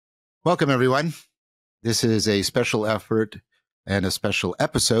Welcome, everyone. This is a special effort and a special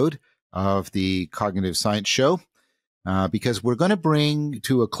episode of the Cognitive Science Show because we're going to bring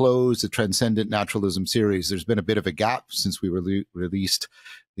to a close the Transcendent Naturalism series. There's been a bit of a gap since we released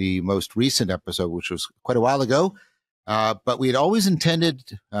the most recent episode, which was quite a while ago. But we had always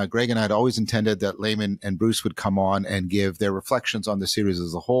intended, Gregg and I had always intended that Layman and Bruce would come on and give their reflections on the series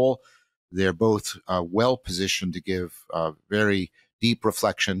as a whole. They're both well positioned to give very deep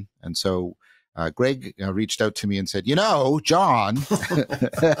reflection. And so Gregg reached out to me and said, John.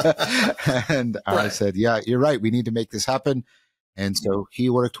 And I said, yeah, you're right. We need to make this happen. And so he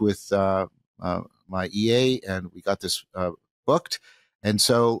worked with my EA and we got this booked. And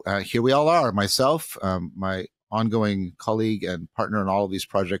so here we all are, myself, my ongoing colleague and partner in all of these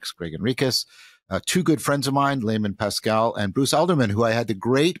projects, Gregg Henriques, two good friends of mine, Layman Pascal and Bruce Alderman, who I had the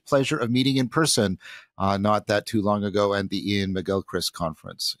great pleasure of meeting in person not that too long ago at the Ian McGilchrist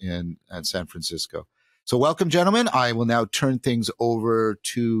conference in San Francisco. So welcome, gentlemen. I will now turn things over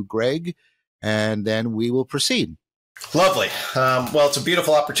to Gregg, and then we will proceed. Lovely. Well, it's a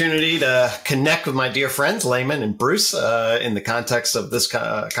beautiful opportunity to connect with my dear friends, Layman and Bruce, in the context of this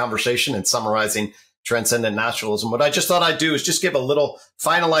conversation and summarizing Transcendent Naturalism. What I just thought I'd do is just give a little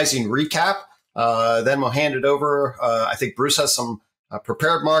finalizing recap. Then we'll hand it over. I think Bruce has some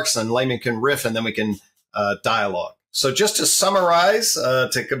prepared marks, and Layman can riff, and then we can dialogue. So just to summarize,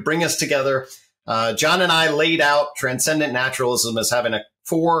 to bring us together, John and I laid out Transcendent Naturalism as having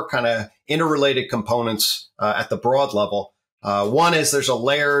four kind of interrelated components at the broad level. One is there's a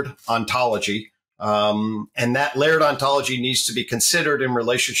layered ontology, and that layered ontology needs to be considered in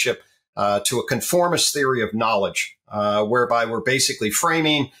relationship to a conformist theory of knowledge, whereby we're basically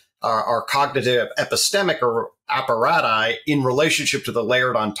framing our cognitive epistemic or apparati in relationship to the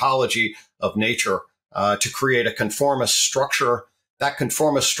layered ontology of nature to create a conformist structure. That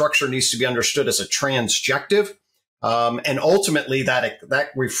conformist structure needs to be understood as a transjective. And ultimately that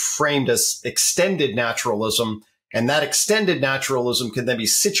we've framed as extended naturalism. And that extended naturalism can then be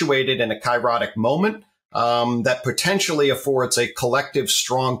situated in a kairotic moment that potentially affords a collective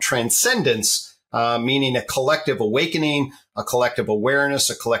strong transcendence, meaning a collective awakening, a collective awareness,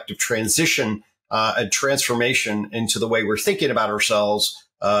 a collective transition, and transformation into the way we're thinking about ourselves,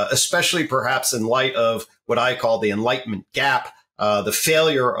 especially perhaps in light of what I call the enlightenment gap, the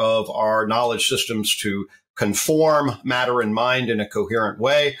failure of our knowledge systems to conform matter and mind in a coherent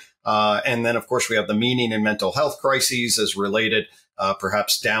way. And then, of course, we have the meaning and mental health crises as related,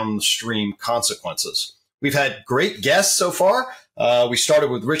 perhaps downstream consequences. We've had great guests so far. We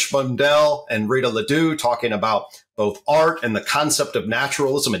started with Rich Mundell and Rita Ledoux talking about both art and the concept of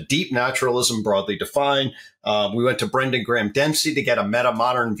naturalism, a deep naturalism broadly defined. We went to Brendan Graham Dempsey to get a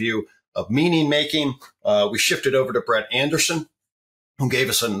meta-modern view of meaning making. We shifted over to Brett Anderson, who gave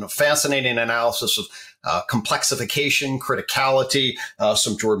us a fascinating analysis of complexification, criticality,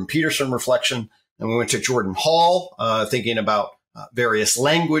 some Jordan Peterson reflection. And we went to Jordan Hall, thinking about various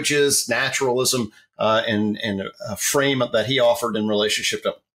languages, naturalism, and a frame that he offered in relationship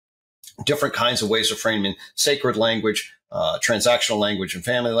to different kinds of ways of framing sacred language, transactional language, and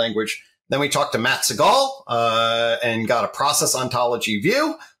family language. Then we talked to Matt Segal and got a process ontology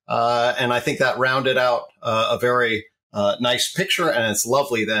view. And I think that rounded out a very nice picture. And it's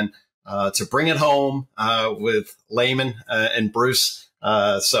lovely then to bring it home with Layman and Bruce.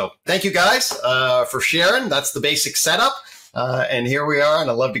 So thank you guys for sharing. That's the basic setup. And here we are, and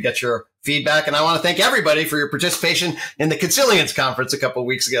I'd love to get your feedback. And I want to thank everybody for your participation in the Consilience Conference a couple of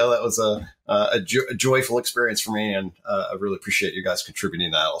weeks ago. That was a joyful experience for me, and I really appreciate you guys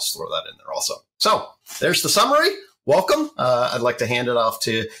contributing that. I'll throw that in there also. So there's the summary. Welcome. I'd like to hand it off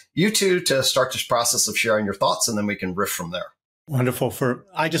to you two to start this process of sharing your thoughts, and then we can riff from there. Wonderful.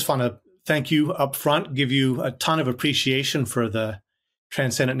 I just want to thank you up front, give you a ton of appreciation for the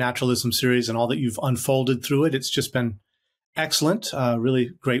Transcendent Naturalism series and all that you've unfolded through it. It's just been excellent,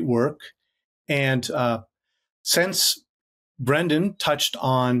 really great work. And since Brendan touched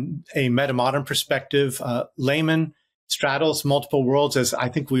on a meta-modern perspective, Layman straddles multiple worlds, as I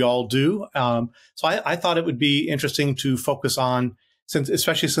think we all do. So I thought it would be interesting to focus on,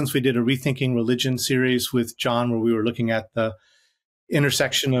 especially since we did a Rethinking Religion series with John, where we were looking at the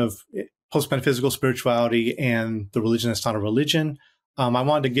intersection of post-metaphysical spirituality and the religion that's not a religion. I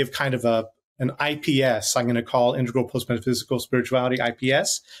wanted to give kind of an IPS. I'm going to call Integral Post-Metaphysical Spirituality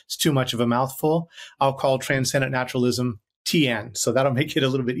IPS. It's too much of a mouthful. I'll call Transcendent Naturalism TN. So that'll make it a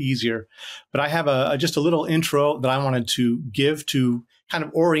little bit easier. But I have just a little intro that I wanted to give to kind of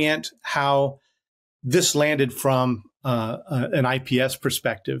orient how this landed from an IPS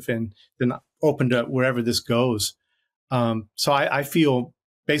perspective, and then open to wherever this goes. So I feel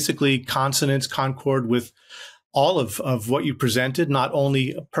basically consonance, concord with all of what you presented, not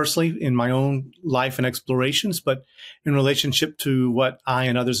only personally in my own life and explorations, but in relationship to what I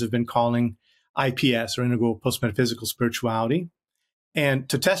and others have been calling IPS, or integral post-metaphysical spirituality. And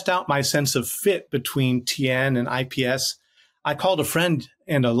to test out my sense of fit between TN and IPS, I called a friend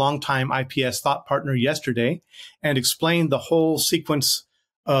and a longtime IPS thought partner yesterday and explained the whole sequence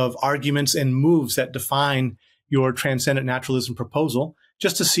of arguments and moves that define your transcendent naturalism proposal,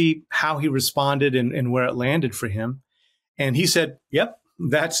 just to see how he responded and where it landed for him. And he said, yep,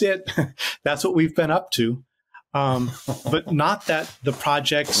 that's it. That's what we've been up to. But not that the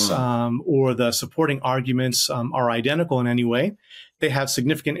projects or the supporting arguments are identical in any way. They have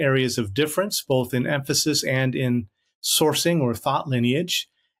significant areas of difference, both in emphasis and in sourcing or thought lineage.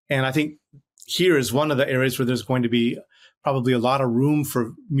 And I think here is one of the areas where there's going to be probably a lot of room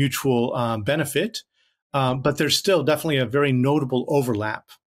for mutual benefit. But there's still definitely a very notable overlap.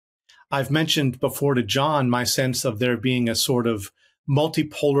 I've mentioned before to John my sense of there being a sort of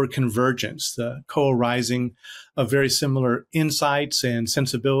multipolar convergence, the co-arising of very similar insights and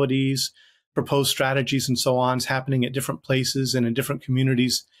sensibilities, proposed strategies and so on happening at different places and in different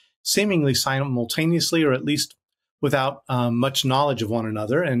communities, seemingly simultaneously, or at least without much knowledge of one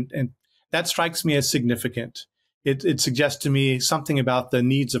another. And that strikes me as significant. It suggests to me something about the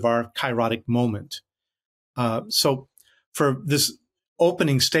needs of our kairotic moment. So for this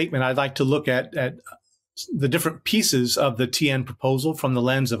opening statement, I'd like to look at the different pieces of the TN proposal from the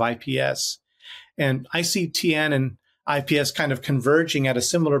lens of IPS. And I see TN and IPS kind of converging at a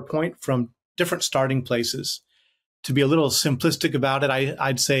similar point from different starting places. To be a little simplistic about it,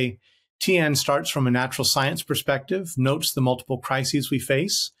 I'd say TN starts from a natural science perspective, notes the multiple crises we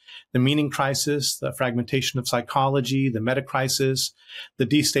face, the meaning crisis, the fragmentation of psychology, the meta crisis, the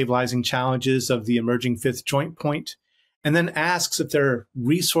destabilizing challenges of the emerging fifth joint point, and then asks if there are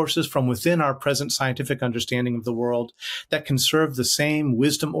resources from within our present scientific understanding of the world that can serve the same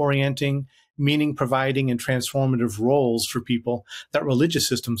wisdom-orienting, meaning-providing, and transformative roles for people that religious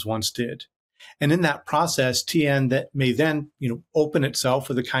systems once did. And in that process, TN that may then, open itself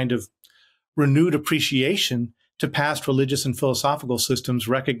with a kind of renewed appreciation to past religious and philosophical systems,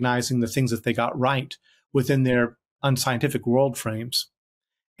 recognizing the things that they got right within their unscientific world frames.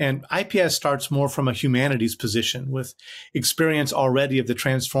 And IPS starts more from a humanities position, with experience already of the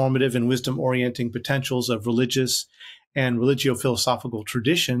transformative and wisdom-orienting potentials of religious and religio-philosophical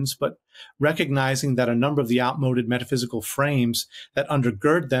traditions, but recognizing that a number of the outmoded metaphysical frames that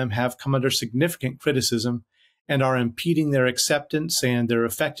undergird them have come under significant criticism and are impeding their acceptance and their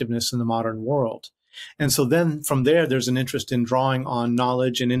effectiveness in the modern world. And so then from there, there's an interest in drawing on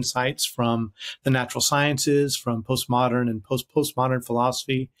knowledge and insights from the natural sciences, from postmodern and postmodern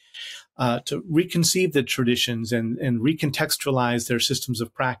philosophy, to reconceive the traditions and recontextualize their systems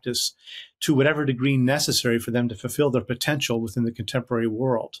of practice to whatever degree necessary for them to fulfill their potential within the contemporary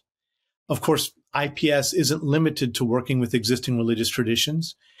world. Of course, IPS isn't limited to working with existing religious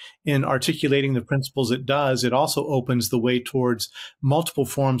traditions. In articulating the principles it does, it also opens the way towards multiple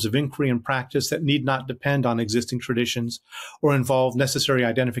forms of inquiry and practice that need not depend on existing traditions or involve necessary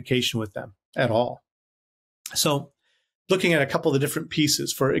identification with them at all. So, looking at a couple of the different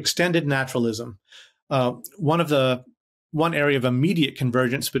pieces for extended naturalism, one area of immediate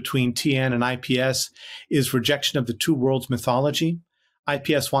convergence between TN and IPS is rejection of the two worlds mythology.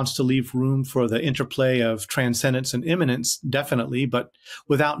 IPS wants to leave room for the interplay of transcendence and immanence, definitely, but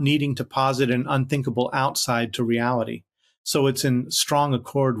without needing to posit an unthinkable outside to reality. So it's in strong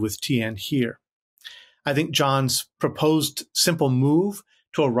accord with TN here. I think John's proposed simple move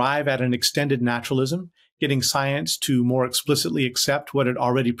to arrive at an extended naturalism, getting science to more explicitly accept what it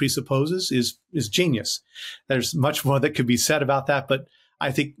already presupposes, is genius. There's much more that could be said about that, but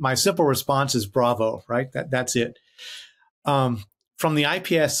I think my simple response is bravo, right? That's it. From the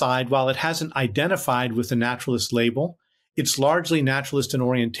IPS side, while it hasn't identified with the naturalist label, it's largely naturalist in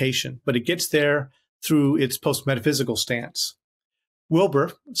orientation, but it gets there through its post-metaphysical stance.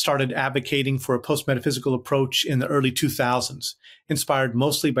 Wilbur started advocating for a post-metaphysical approach in the early 2000s, inspired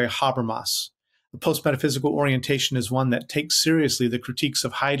mostly by Habermas. The post-metaphysical orientation is one that takes seriously the critiques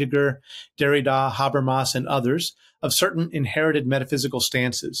of Heidegger, Derrida, Habermas, and others of certain inherited metaphysical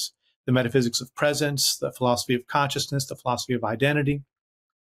stances, the metaphysics of presence, the philosophy of consciousness, the philosophy of identity.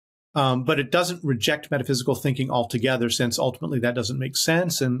 But it doesn't reject metaphysical thinking altogether, since ultimately that doesn't make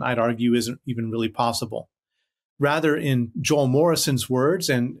sense, and I'd argue isn't even really possible. Rather, in Joel Morrison's words,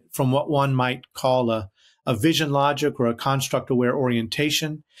 and from what one might call a vision logic or a construct-aware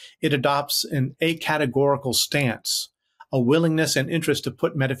orientation, it adopts an acategorical stance, a willingness and interest to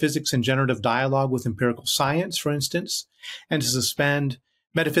put metaphysics in generative dialogue with empirical science, for instance, and to suspend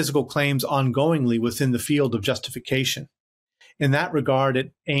metaphysical claims ongoingly within the field of justification. In that regard,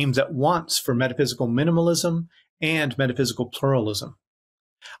 it aims at once for metaphysical minimalism and metaphysical pluralism.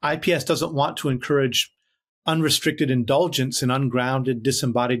 IPS doesn't want to encourage unrestricted indulgence in ungrounded,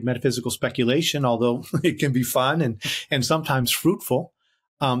 disembodied metaphysical speculation, although it can be fun and sometimes fruitful.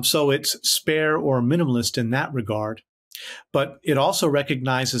 So it's spare or minimalist in that regard. But it also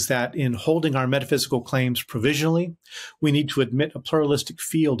recognizes that in holding our metaphysical claims provisionally, we need to admit a pluralistic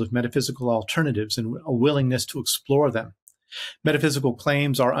field of metaphysical alternatives and a willingness to explore them. Metaphysical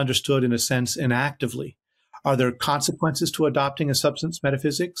claims are understood in a sense inactively. Are there consequences to adopting a substance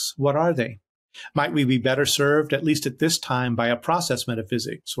metaphysics? What are they? Might we be better served, at least at this time, by a process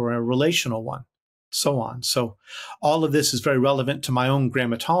metaphysics or a relational one? So on. So all of this is very relevant to my own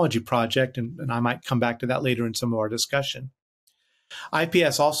grammatology project, and I might come back to that later in some of our discussion.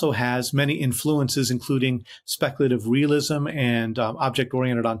 IPS also has many influences, including speculative realism and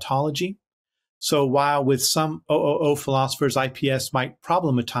object-oriented ontology. So while with some OOO philosophers, IPS might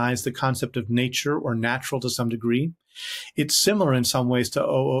problematize the concept of nature or natural to some degree, it's similar in some ways to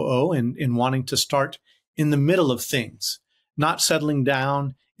OOO in wanting to start in the middle of things, not settling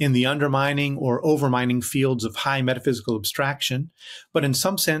down in the undermining or overmining fields of high metaphysical abstraction, but in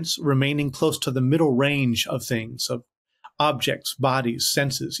some sense remaining close to the middle range of things, of objects, bodies,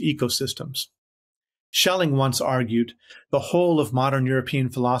 senses, ecosystems. Schelling once argued, the whole of modern European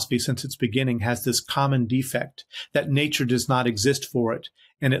philosophy since its beginning has this common defect, that nature does not exist for it,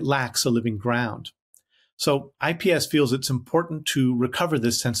 and it lacks a living ground. So IPS feels it's important to recover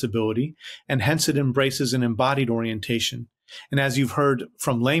this sensibility, and hence it embraces an embodied orientation. And as you've heard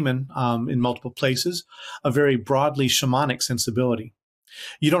from Layman in multiple places, a very broadly shamanic sensibility.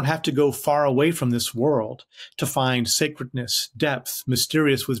 You don't have to go far away from this world to find sacredness, depth,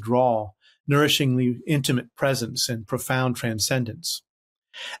 mysterious withdrawal, nourishingly intimate presence, and profound transcendence.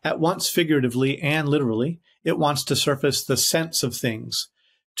 At once figuratively and literally, it wants to surface the sense of things,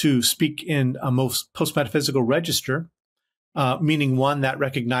 to speak in a most post-metaphysical register, meaning one that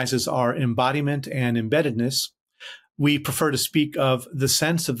recognizes our embodiment and embeddedness. We prefer to speak of the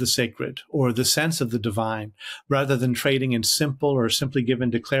sense of the sacred or the sense of the divine, rather than trading in simple or simply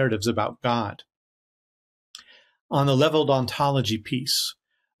given declaratives about God. On the leveled ontology piece,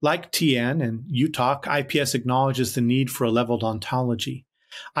 like TN and UTOC, IPS acknowledges the need for a leveled ontology.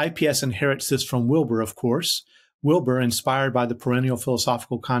 IPS inherits this from Wilber, of course. Wilber, inspired by the perennial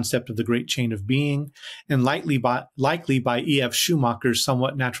philosophical concept of the great chain of being, and likely by E.F. Schumacher's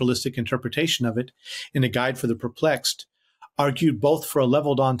somewhat naturalistic interpretation of it in A Guide for the Perplexed, argued both for a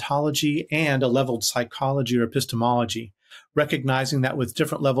leveled ontology and a leveled psychology or epistemology, recognizing that with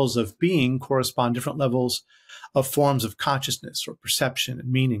different levels of being correspond different levels of forms of consciousness or perception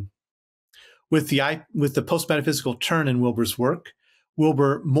and meaning. With the post-metaphysical turn in Wilber's work,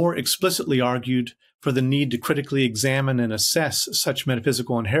 Wilber more explicitly argued for the need to critically examine and assess such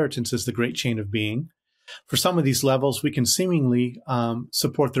metaphysical inheritance as the great chain of being. For some of these levels, we can seemingly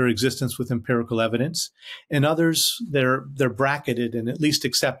support their existence with empirical evidence. In others, they're bracketed and at least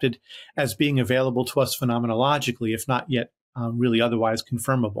accepted as being available to us phenomenologically, if not yet really otherwise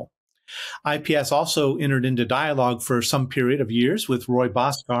confirmable. IPS also entered into dialogue for some period of years with Roy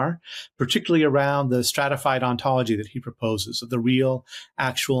Bhaskar, particularly around the stratified ontology that he proposes of the real,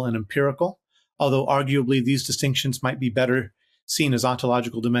 actual, and empirical, although arguably these distinctions might be better seen as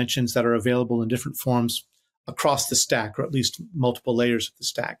ontological dimensions that are available in different forms across the stack, or at least multiple layers of the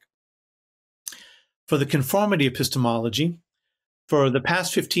stack. For the conformity epistemology, for the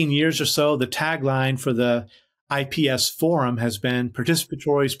past 15 years or so, the tagline for the IPS forum has been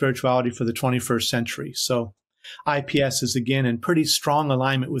participatory spirituality for the 21st century. So IPS is again in pretty strong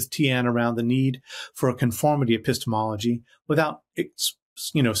alignment with TN around the need for a conformity epistemology without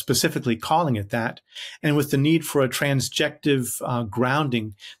specifically calling it that, and with the need for a transjective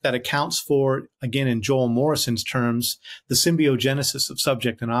grounding that accounts for, again in Joel Morrison's terms, the symbiogenesis of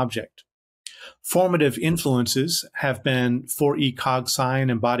subject and object. Formative influences have been 4E Cog Sci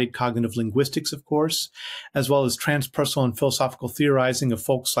and embodied cognitive linguistics, of course, as well as transpersonal and philosophical theorizing of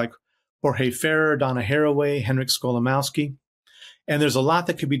folks like Jorge Ferrer, Donna Haraway, Henrik Skolimowski. And there's a lot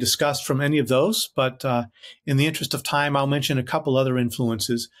that could be discussed from any of those, but in the interest of time, I'll mention a couple other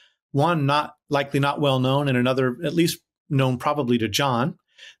influences. One likely not well known, and another at least known probably to John.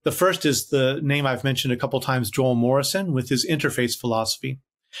 The first is the name I've mentioned a couple times, Joel Morrison, with his interface philosophy.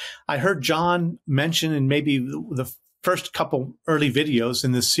 I heard John mention in maybe the first couple early videos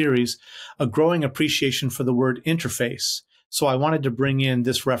in this series a growing appreciation for the word interface. So I wanted to bring in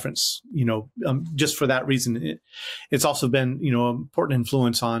this reference, just for that reason. It's also been, an important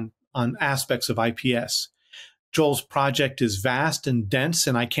influence on aspects of IPS. Joel's project is vast and dense,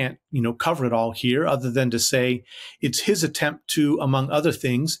 and I can't, cover it all here, other than to say it's his attempt to, among other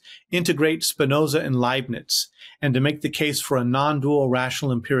things, integrate Spinoza and Leibniz, and to make the case for a non-dual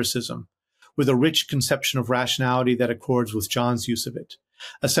rational empiricism, with a rich conception of rationality that accords with John's use of it.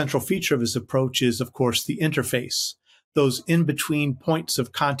 A central feature of his approach is, of course, the interface, those in-between points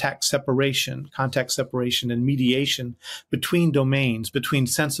of contact separation and mediation between domains, between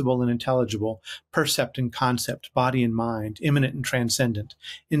sensible and intelligible, percept and concept, body and mind, immanent and transcendent,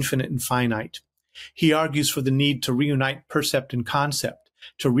 infinite and finite. He argues for the need to reunite percept and concept,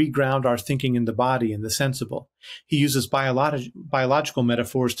 to reground our thinking in the body and the sensible. He uses biological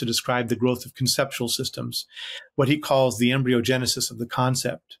metaphors to describe the growth of conceptual systems, what he calls the embryogenesis of the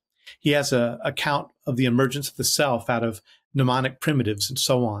concept. He has an account of the emergence of the self out of mnemonic primitives and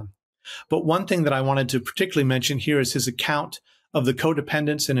so on. But one thing that I wanted to particularly mention here is his account of the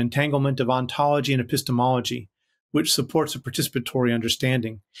codependence and entanglement of ontology and epistemology, which supports a participatory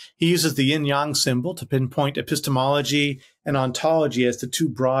understanding. He uses the yin-yang symbol to pinpoint epistemology and ontology as the two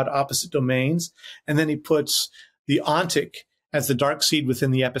broad opposite domains, and then he puts the ontic as the dark seed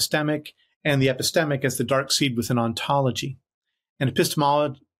within the epistemic, and the epistemic as the dark seed within ontology. And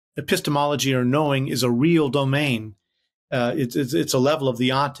epistemology or knowing is a real domain. It's a level of the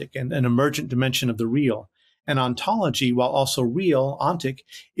ontic and an emergent dimension of the real. And ontology, while also real, ontic,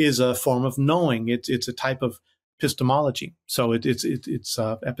 is a form of knowing. It's a type of epistemology. So it's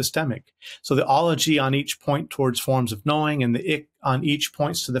epistemic. So the ology on each point towards forms of knowing, and the ik on each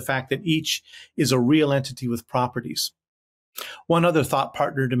points to the fact that each is a real entity with properties. One other thought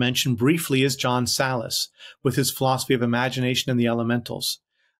partner to mention briefly is John Sallis, with his philosophy of imagination and the elementals.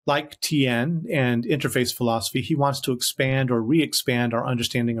 Like TN and interface philosophy, he wants to expand or re-expand our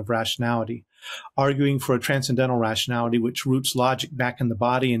understanding of rationality, arguing for a transcendental rationality which roots logic back in the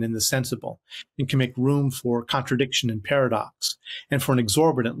body and in the sensible, and can make room for contradiction and paradox, and for an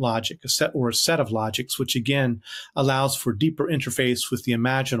exorbitant logic, a set of logics, which again allows for deeper interface with the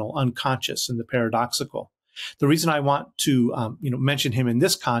imaginal, unconscious, and the paradoxical. The reason I want to mention him in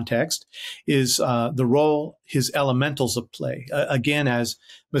this context is the role his elementals play, again, as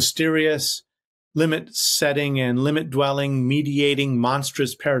mysterious, limit-setting and limit-dwelling, mediating,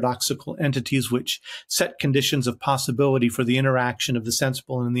 monstrous, paradoxical entities which set conditions of possibility for the interaction of the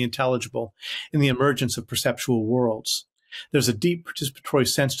sensible and the intelligible in the emergence of perceptual worlds. There's a deep participatory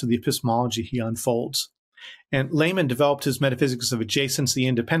sense to the epistemology he unfolds. And Layman developed his metaphysics of adjacency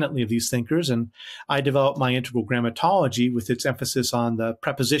independently of these thinkers, and I developed my integral grammatology with its emphasis on the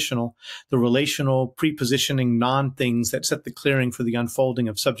prepositional, the relational, prepositioning non-things that set the clearing for the unfolding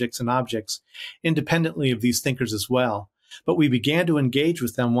of subjects and objects, independently of these thinkers as well. But we began to engage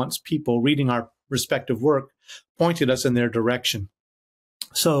with them once people, reading our respective work, pointed us in their direction.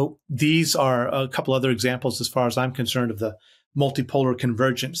 So these are a couple other examples, as far as I'm concerned, of the multipolar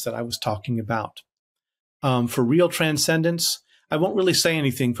convergence that I was talking about. For real transcendence, I won't really say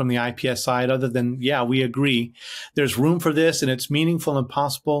anything from the IPS side other than, yeah, we agree. There's room for this, and it's meaningful and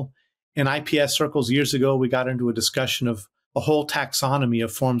possible. In IPS circles years ago, we got into a discussion of a whole taxonomy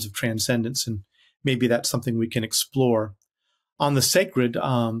of forms of transcendence, and maybe that's something we can explore. On the sacred,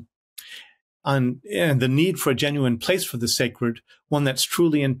 and the need for a genuine place for the sacred, one that's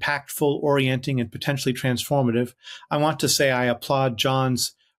truly impactful, orienting, and potentially transformative, I want to say I applaud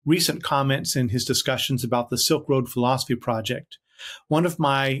John's recent comments in his discussions about the Silk Road Philosophy Project. One of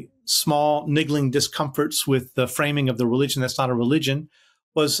my small niggling discomforts with the framing of the religion that's not a religion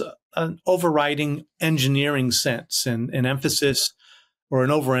was an overriding engineering sense and an emphasis, or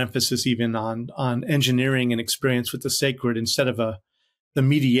an overemphasis even, on engineering and experience with the sacred instead of the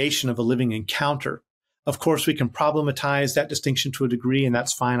mediation of a living encounter. Of course, we can problematize that distinction to a degree, and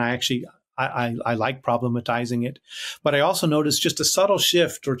that's fine. I like problematizing it. But I also noticed just a subtle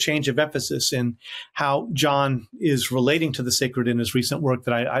shift or change of emphasis in how John is relating to the sacred in his recent work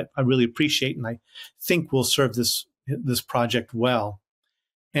that I really appreciate, and I think will serve this project well.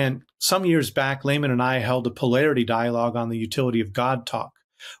 And some years back, Layman and I held a polarity dialogue on the utility of God talk,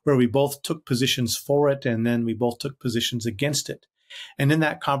 where we both took positions for it, and then we both took positions against it. And in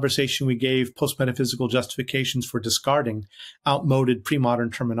that conversation, we gave post-metaphysical justifications for discarding outmoded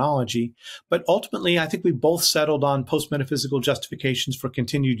pre-modern terminology. But ultimately, I think we both settled on post-metaphysical justifications for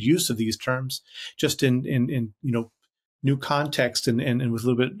continued use of these terms, just in new context and with a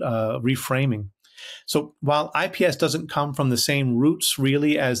little bit reframing. So while IPS doesn't come from the same roots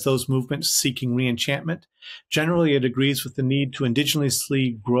really as those movements seeking re-enchantment, generally it agrees with the need to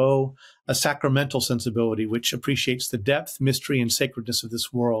indigenously grow a sacramental sensibility which appreciates the depth, mystery, and sacredness of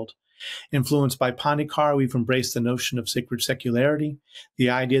this world. Influenced by Pandikar, we've embraced the notion of sacred secularity, the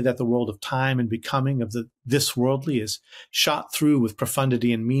idea that the world of time and becoming of the this worldly is shot through with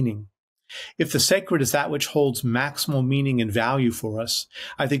profundity and meaning. If the sacred is that which holds maximal meaning and value for us,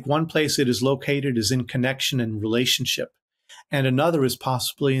 I think one place it is located is in connection and relationship, and another is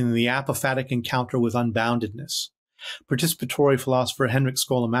possibly in the apophatic encounter with unboundedness. Participatory philosopher Henryk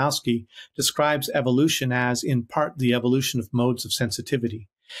Skolimowski describes evolution as, in part, the evolution of modes of sensitivity,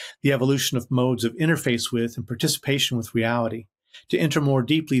 the evolution of modes of interface with and participation with reality. To enter more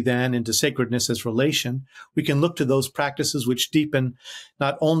deeply, then, into sacredness as relation, we can look to those practices which deepen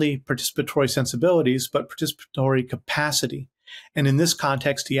not only participatory sensibilities, but participatory capacity. And in this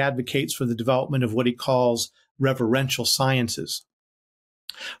context, he advocates for the development of what he calls reverential sciences.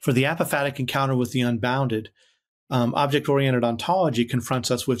 For the apophatic encounter with the unbounded, object-oriented ontology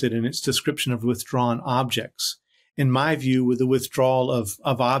confronts us with it in its description of withdrawn objects. In my view, with the withdrawal of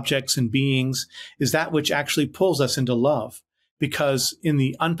objects and beings is that which actually pulls us into love, because in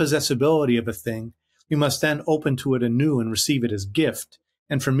the unpossessibility of a thing, we must then open to it anew and receive it as gift.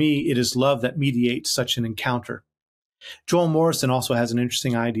 And for me, it is love that mediates such an encounter. Joel Morrison also has an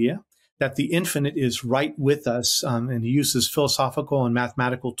interesting idea that the infinite is right with us, and he uses philosophical and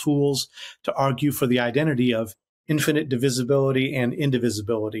mathematical tools to argue for the identity of infinite divisibility and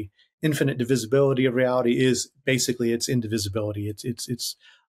indivisibility. Infinite divisibility of reality is basically its indivisibility. It's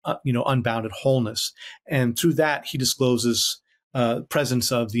unbounded wholeness. And through that, he discloses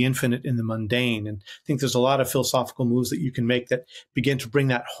presence of the infinite in the mundane. And I think there's a lot of philosophical moves that you can make that begin to bring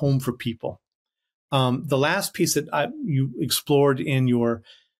that home for people. The last piece that you explored in your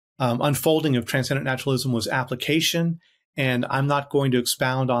unfolding of transcendent naturalism was application. And I'm not going to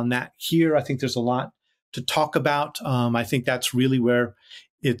expound on that here. I think there's a lot to talk about. I think that's really where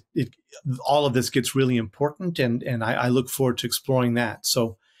all of this gets really important. And I look forward to exploring that.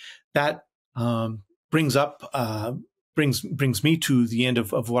 So that brings me to the end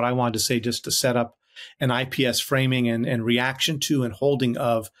of what I wanted to say, just to set up an IPS framing and reaction to and holding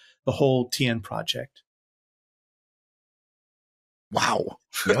of the whole TN project. Wow.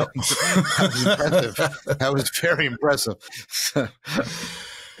 Yep. That was impressive. That was very impressive.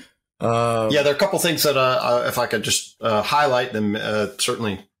 Yeah, there are a couple things that if I could just highlight them,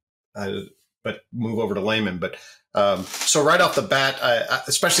 certainly, but move over to Layman. But so right off the bat,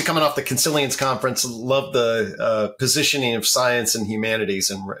 especially coming off the Consilience Conference, love the positioning of science and humanities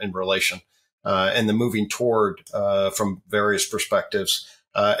in relation, and the moving toward from various perspectives.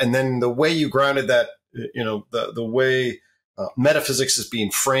 And then the way you grounded that, the way metaphysics is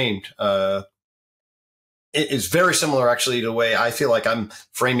being framed, it is very similar, actually, to the way I feel like I'm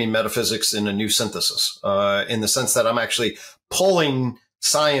framing metaphysics in a new synthesis, in the sense that I'm actually pulling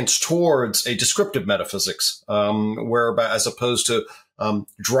science towards a descriptive metaphysics, whereby, as opposed to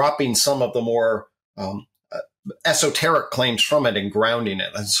dropping some of the more esoteric claims from it and grounding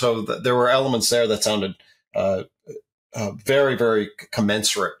it. And so there were elements there that sounded very, very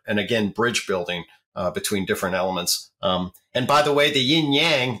commensurate, and again, bridge building between different elements. And by the way, the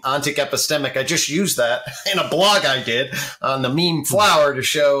yin-yang, ontic epistemic, I just used that in a blog I did on the meme flower to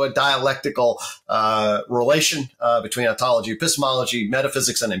show a dialectical relation between ontology, epistemology,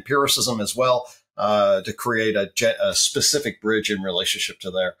 metaphysics, and empiricism as well, to create a specific bridge in relationship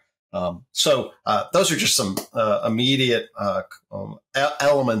to there. So those are just some immediate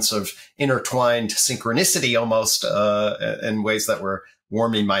elements of intertwined synchronicity almost, in ways that were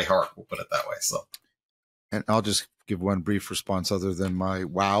warming my heart, we'll put it that way. So, and I'll just give one brief response other than my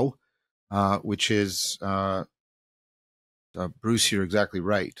wow, which is, Bruce, you're exactly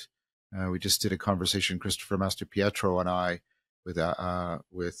right. We just did a conversation, Christopher Masterpietro and I,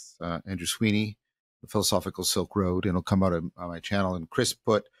 with Andrew Sweeney, The Philosophical Silk Road, and it'll come out on my channel. And Chris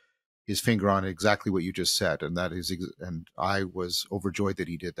put his finger on exactly what you just said, and that is, and I was overjoyed that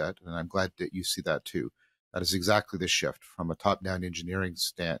he did that, and I'm glad that you see that too. That is exactly the shift from a top-down engineering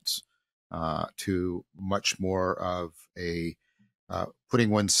stance to much more of a putting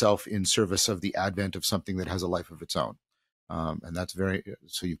oneself in service of the advent of something that has a life of its own. And that's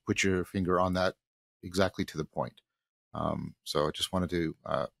so you put your finger on that exactly to the point. So I just wanted to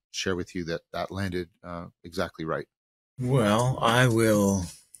share with you that landed exactly right. Well, I will,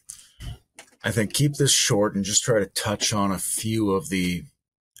 I think, keep this short and just try to touch on a few of the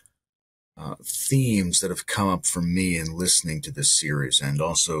themes that have come up for me in listening to this series, and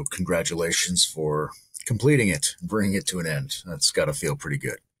also congratulations for completing it and bringing it to an end. That's got to feel pretty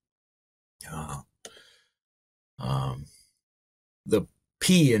good. The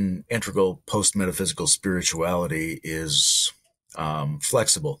P in integral post-metaphysical spirituality is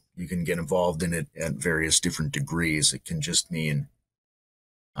flexible. You can get involved in it at various different degrees. It can just mean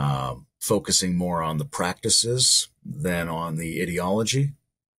focusing more on the practices than on the ideology.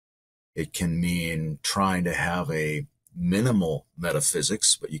 It can mean trying to have a minimal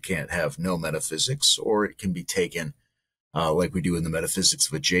metaphysics, but you can't have no metaphysics, or it can be taken, like we do in the metaphysics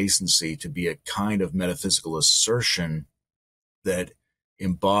of adjacency, to be a kind of metaphysical assertion that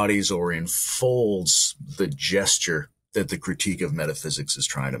embodies or enfolds the gesture that the critique of metaphysics is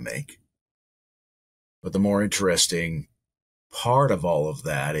trying to make. But the more interesting part of all of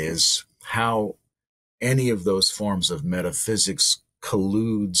that is how any of those forms of metaphysics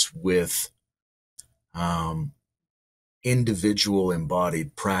colludes with individual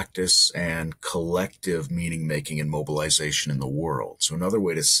embodied practice and collective meaning making and mobilization in the world. So another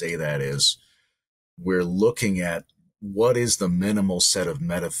way to say that is we're looking at what is the minimal set of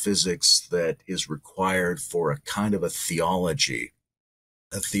metaphysics that is required for a kind of a theology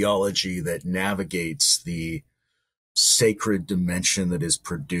that navigates the sacred dimension that is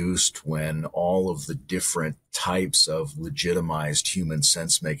produced when all of the different types of legitimized human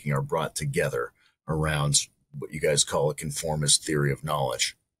sense-making are brought together around what you guys call a conformist theory of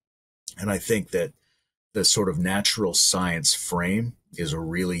knowledge. And I think that the sort of natural science frame is a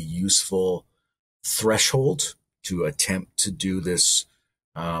really useful threshold to attempt to do this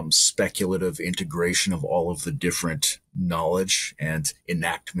speculative integration of all of the different knowledge and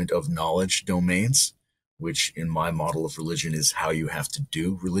enactment of knowledge domains, which in my model of religion is how you have to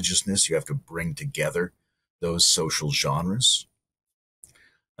do religiousness. You have to bring together those social genres.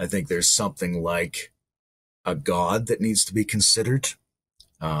 I think there's something like a God that needs to be considered.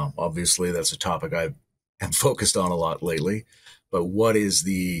 Obviously, that's a topic I am focused on a lot lately. But what is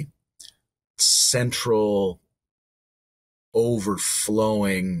the central,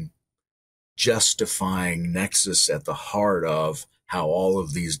 overflowing, justifying nexus at the heart of how all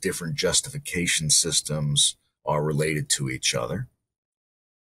of these different justification systems are related to each other?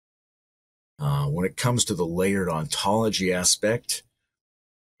 When it comes to the layered ontology aspect,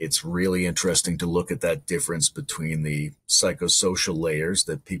 it's really interesting to look at that difference between the psychosocial layers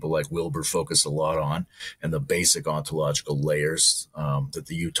that people like Wilber focus a lot on and the basic ontological layers that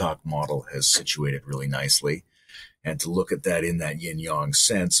the UTOC model has situated really nicely. And to look at that in that yin-yang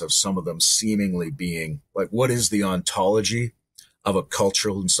sense of some of them seemingly being like, what is the ontology of a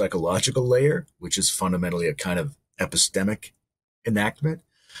cultural and psychological layer, which is fundamentally a kind of epistemic enactment?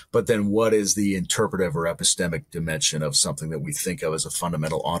 But then what is the interpretive or epistemic dimension of something that we think of as a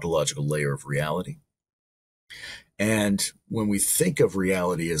fundamental ontological layer of reality? And when we think of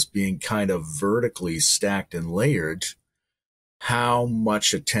reality as being kind of vertically stacked and layered, how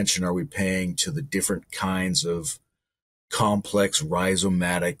much attention are we paying to the different kinds of complex,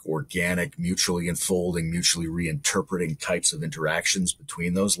 rhizomatic, organic, mutually enfolding, mutually reinterpreting types of interactions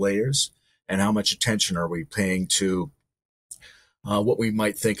between those layers? And how much attention are we paying to what we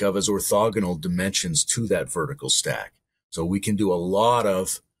might think of as orthogonal dimensions to that vertical stack? So we can do a lot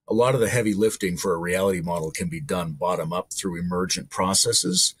of the heavy lifting for a reality model can be done bottom up through emergent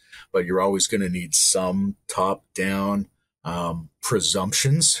processes, but you're always going to need some top down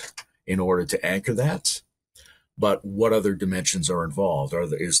presumptions in order to anchor that. But what other dimensions are involved?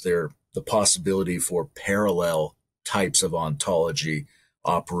 Is there the possibility for parallel types of ontology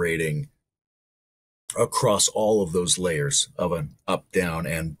operating across all of those layers of an up-down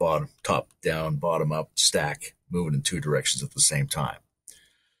and top-down, bottom-up stack moving in two directions at the same time?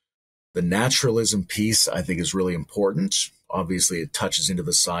 The naturalism piece, I think, is really important. Obviously, it touches into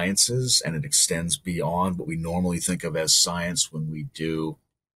the sciences and it extends beyond what we normally think of as science when we do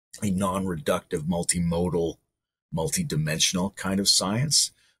a non-reductive, multimodal, multidimensional kind of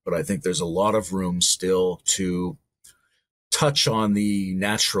science. But I think there's a lot of room still to touch on the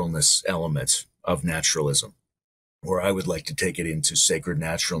naturalness element of naturalism, where I would like to take it into sacred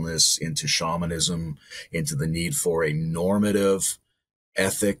naturalness, into shamanism, into the need for a normative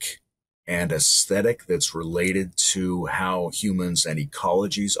ethic and aesthetic that's related to how humans and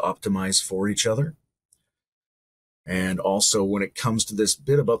ecologies optimize for each other. And also when it comes to this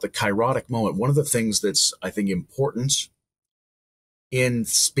bit about the kairotic moment, one of the things that's, I think, important in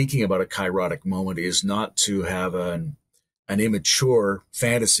speaking about a kairotic moment is not to have an immature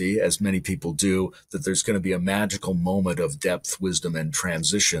fantasy, as many people do, that there's going to be a magical moment of depth, wisdom, and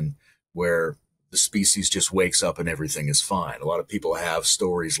transition where the species just wakes up and everything is fine. A lot of people have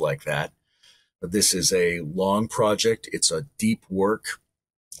stories like that. But this is a long project. It's a deep work,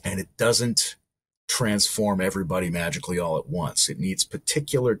 and it doesn't transform everybody magically all at once. It needs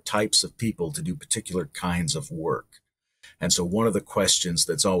particular types of people to do particular kinds of work. And so one of the questions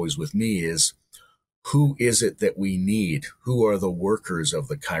that's always with me is, who is it that we need? Who are the workers of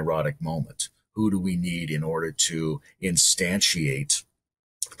the kairotic moment? Who do we need in order to instantiate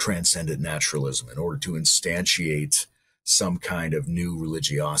transcendent naturalism, in order to instantiate some kind of new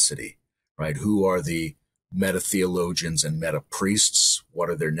religiosity, right? Who are the meta-theologians and meta-priests? What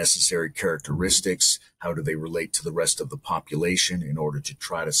are their necessary characteristics? How do they relate to the rest of the population in order to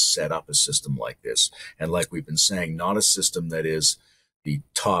try to set up a system like this? And like we've been saying, not a system that is the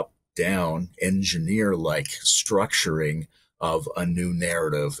top-down, engineer-like structuring of a new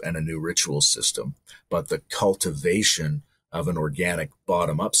narrative and a new ritual system, but the cultivation of an organic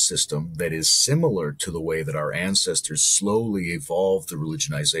bottom-up system that is similar to the way that our ancestors slowly evolved the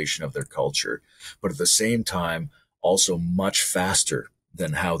religionization of their culture, but at the same time also much faster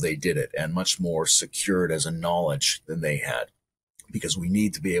than how they did it and much more secured as a knowledge than they had, because we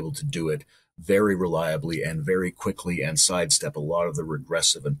need to be able to do it very reliably and very quickly and sidestep a lot of the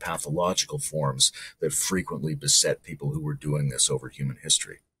regressive and pathological forms that frequently beset people who were doing this over human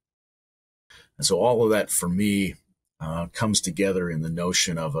history. And so all of that for me comes together in the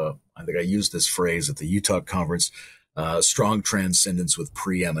notion of I think I used this phrase at the Utah conference, strong transcendence with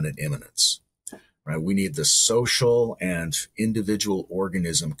preeminent immanence. Right? We need the social and individual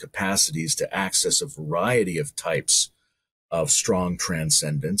organism capacities to access a variety of types of strong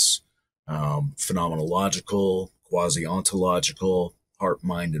transcendence, phenomenological, quasi-ontological, heart,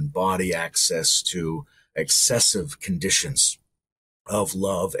 mind, and body access to excessive conditions of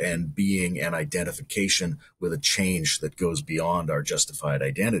love and being and identification with a change that goes beyond our justified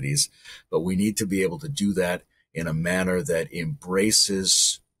identities. But we need to be able to do that in a manner that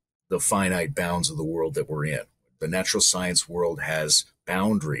embraces the finite bounds of the world that we're in. The natural science world has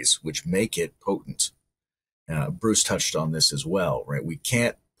boundaries which make it potent. Bruce touched on this as well, right? We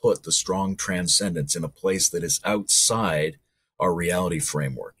can't put the strong transcendence in a place that is outside our reality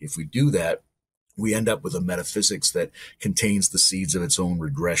framework. If we do that, we end up with a metaphysics that contains the seeds of its own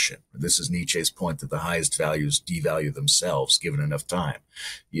regression. This is Nietzsche's point that the highest values devalue themselves given enough time.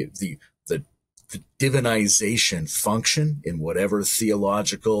 The divinization function in whatever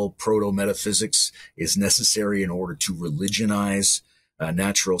theological proto-metaphysics is necessary in order to religionize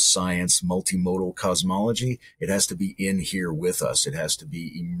natural science, multimodal cosmology, it has to be in here with us. It has to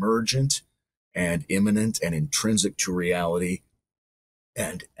be emergent and immanent and intrinsic to reality.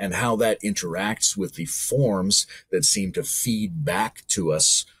 And how that interacts with the forms that seem to feed back to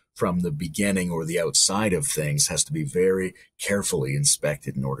us from the beginning or the outside of things has to be very carefully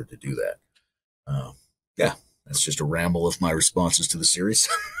inspected in order to do that. Yeah, that's just a ramble of my responses to the series.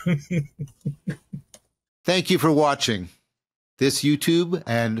 Thank you for watching. This YouTube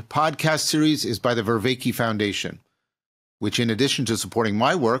and podcast series is by the Vervaeke Foundation, which in addition to supporting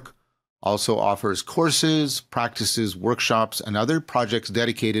my work, also offers courses, practices, workshops, and other projects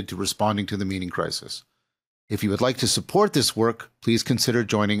dedicated to responding to the meaning crisis. If you would like to support this work, please consider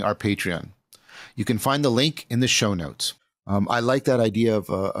joining our Patreon. You can find the link in the show notes. I like that idea of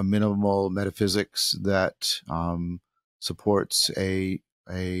a minimal metaphysics that supports a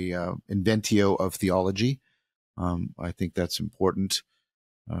inventio of theology. I think that's important.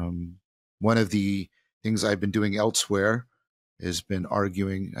 One of the things I've been doing elsewhere has been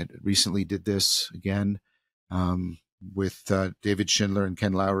arguing. I recently did this again with David Schindler and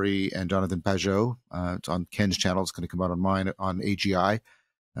Ken Lowry and Jonathan Pajot. It's on Ken's channel. It's going to come out on mine on AGI.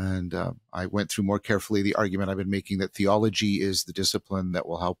 And I went through more carefully the argument I've been making that theology is the discipline that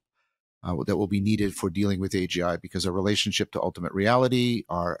will help, that will be needed for dealing with AGI, because our relationship to ultimate reality,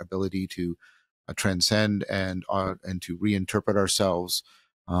 our ability to transcend and to reinterpret ourselves,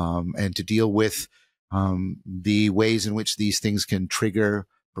 and to deal with the ways in which these things can trigger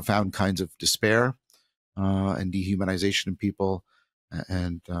profound kinds of despair and dehumanization in people.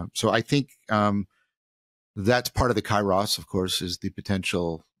 And so I think that's part of the kairos, of course, is the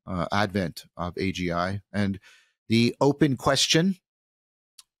potential advent of AGI. And the open question,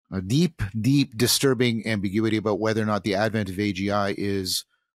 a deep, deep, disturbing ambiguity about whether or not the advent of AGI is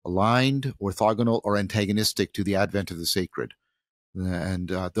aligned, orthogonal, or antagonistic to the advent of the sacred. And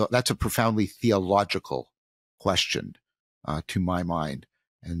that's a profoundly theological question to my mind.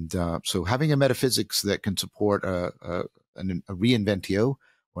 And so having a metaphysics that can support a reinventio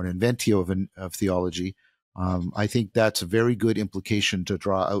or an inventio of theology, I think that's a very good implication to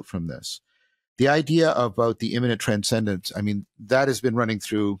draw out from this. The idea about the immanent transcendence, I mean, that has been running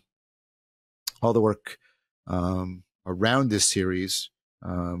through all the work around this series,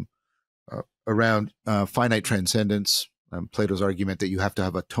 around finite transcendence, Plato's argument that you have to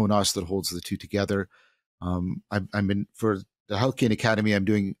have a tonos that holds the two together. I'm in, for the Halkian Academy, I'm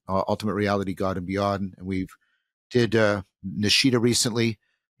doing Ultimate Reality, God and Beyond, and we've did Nishida recently,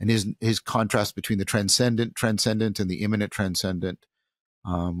 and his contrast between the transcendent and the immanent transcendent,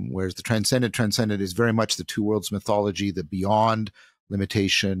 whereas the transcendent is very much the two worlds mythology, the beyond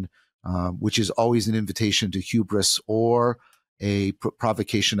limitation, which is always an invitation to hubris or a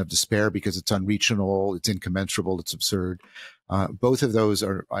provocation of despair because it's unreachable, it's incommensurable, it's absurd. Both of those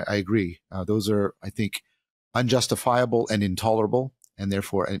are, I agree, those are, I think, unjustifiable and intolerable, and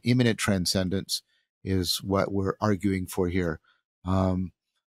therefore an imminent transcendence is what we're arguing for here.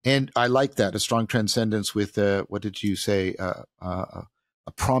 And I like that, a strong transcendence with, what did you say, a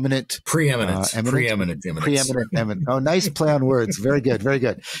prominent, preeminent, preeminent, eminent. Oh, nice play on words. Very good, very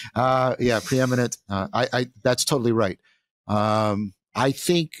good. Yeah, preeminent. That's totally right. I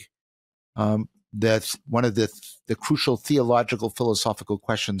think that one of the crucial theological, philosophical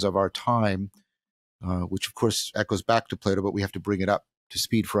questions of our time, which of course echoes back to Plato, but we have to bring it up to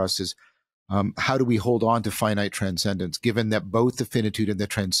speed for us, is how do we hold on to finite transcendence, given that both the finitude and the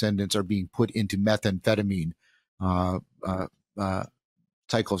transcendence are being put into methamphetamine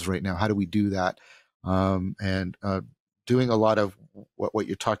cycles right now? How do we do that? And doing a lot of what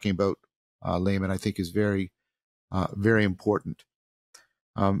you're talking about, Layman, I think is very, very important.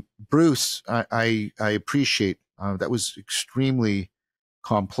 Bruce, I appreciate that was extremely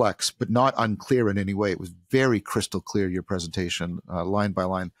complex, but not unclear in any way. It was very crystal clear, your presentation, line by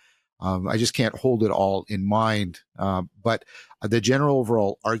line. I just can't hold it all in mind. But the general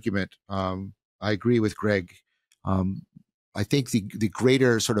overall argument, I agree with Gregg. I think the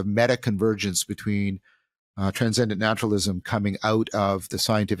greater sort of meta convergence between transcendent naturalism coming out of the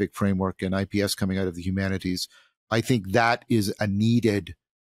scientific framework and IPS coming out of the humanities, I think that is a needed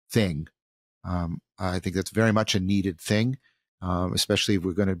thing. I think that's very much a needed thing, especially if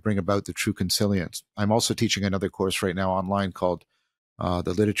we're going to bring about the true consilience. I'm also teaching another course right now online called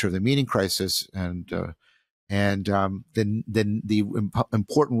The Literature of the Meaning Crisis, and then the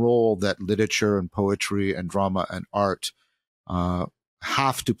important role that literature and poetry and drama and art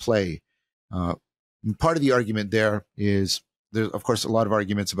have to play. Part of the argument there is there's, of course, a lot of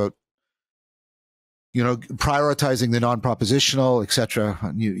arguments about, prioritizing the non-propositional,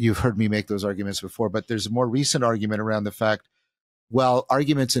 etc. You've heard me make those arguments before, but there's a more recent argument around the fact, well,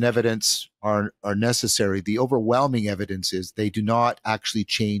 arguments and evidence are necessary. The overwhelming evidence is they do not actually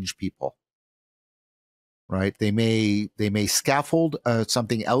change people, right? They may scaffold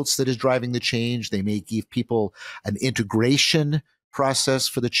something else that is driving the change. They may give people an integration process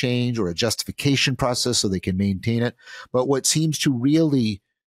for the change or a justification process so they can maintain it. But what seems to really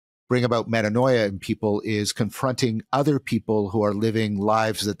bring about metanoia in people is confronting other people who are living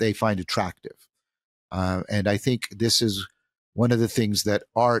lives that they find attractive. And I think this is one of the things that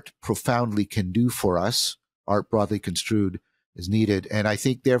art profoundly can do for us. Art broadly construed is needed. And I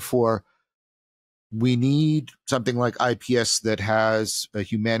think, therefore, we need something like IPS that has a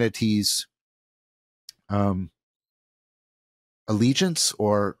humanities allegiance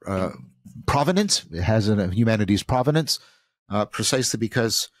or provenance. It has a humanities provenance, precisely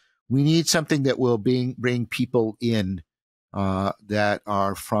because we need something that will bring people in that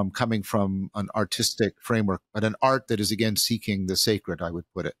are coming from an artistic framework, but an art that is, again, seeking the sacred, I would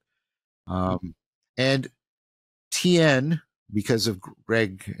put it. And TN, because of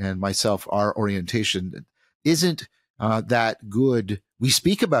Gregg and myself, our orientation isn't that good. We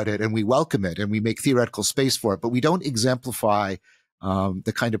speak about it and we welcome it and we make theoretical space for it, but we don't exemplify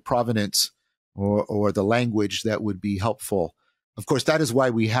the kind of provenance or the language that would be helpful. Of course, that is why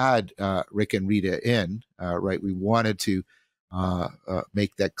we had Rick and Rita in, right? We wanted to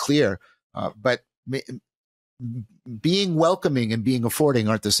make that clear. But being welcoming and being affording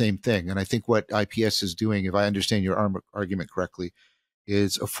aren't the same thing. And I think what IPS is doing, if I understand your argument correctly,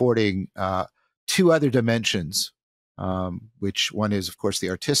 is affording two other dimensions, which one is, of course, the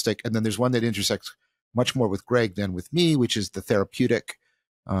artistic. And then there's one that intersects much more with Gregg than with me, which is the therapeutic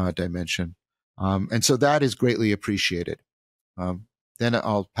dimension. And so that is greatly appreciated. Then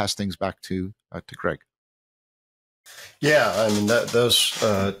I'll pass things back to Gregg. Yeah, I mean, those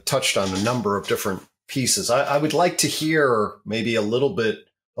touched on a number of different pieces. I would like to hear maybe a little bit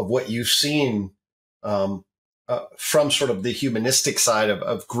of what you've seen from sort of the humanistic side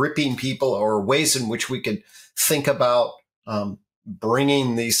of gripping people, or ways in which we could think about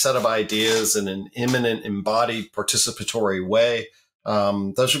bringing these set of ideas in an immanent, embodied, participatory way.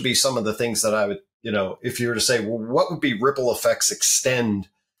 Those would be some of the things that I would, if you were to say, well, what would be ripple effects extend?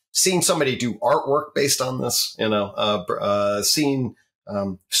 Seeing somebody do artwork based on this, seeing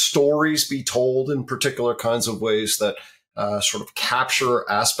stories be told in particular kinds of ways that sort of capture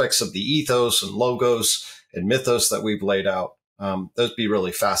aspects of the ethos and logos and mythos that we've laid out. Those be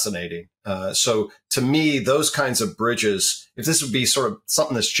really fascinating. So to me, those kinds of bridges, if this would be sort of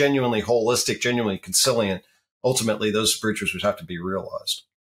something that's genuinely holistic, genuinely conciliant, ultimately those bridges would have to be realized.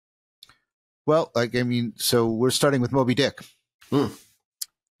 Well, so we're starting with Moby Dick. Mm.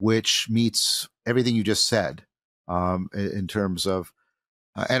 which meets everything you just said in terms of,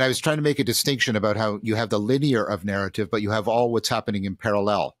 and I was trying to make a distinction about how you have the linear of narrative, but you have all what's happening in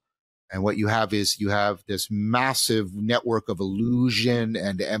parallel. And what you have is you have this massive network of illusion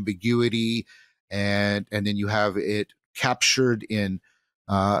and ambiguity, and then you have it captured in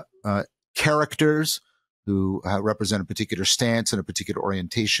characters who represent a particular stance and a particular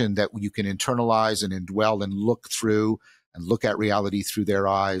orientation that you can internalize and indwell and look through and look at reality through their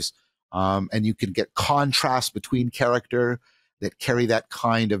eyes. And you can get contrast between character that carry that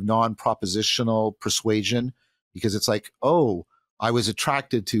kind of non-propositional persuasion, because it's like, oh, I was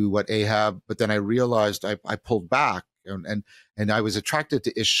attracted to what Ahab, but then I realized I pulled back, and I was attracted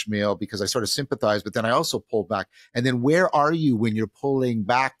to Ishmael because I sort of sympathized, but then I also pulled back. And then where are you when you're pulling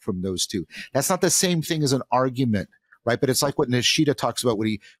back from those two? That's not the same thing as an argument, right? But it's like what Nishida talks about,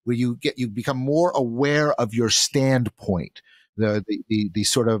 where you become more aware of your standpoint, the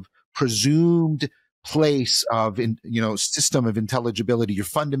sort of presumed place of, system of intelligibility, your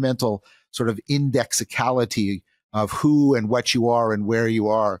fundamental sort of indexicality of who and what you are and where you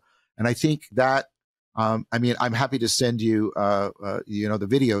are. And I think that, I'm happy to send you, the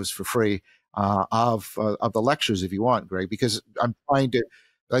videos for free, of the lectures if you want, Greg, because I'm trying to,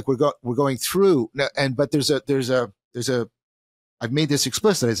 like, we're going through, but I've made this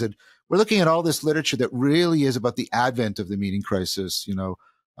explicit. I said, we're looking at all this literature that really is about the advent of the meaning crisis,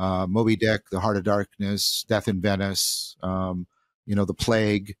 Moby Dick, The Heart of Darkness, Death in Venice, The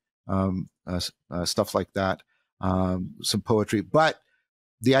Plague, stuff like that. Some poetry, but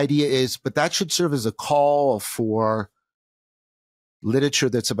the idea is, but that should serve as a call for literature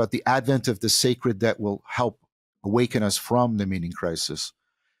that's about the advent of the sacred that will help awaken us from the meaning crisis.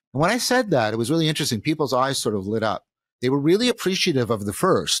 And when I said that, it was really interesting. People's eyes sort of lit up. They were really appreciative of the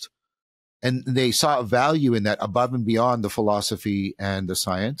first, and they saw a value in that above and beyond the philosophy and the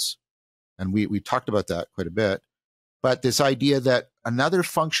science. And we talked about that quite a bit. But this idea that another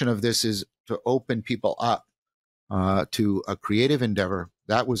function of this is to open people up to a creative endeavor,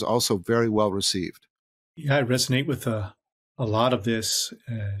 that was also very well received. Yeah, I resonate with a lot of this.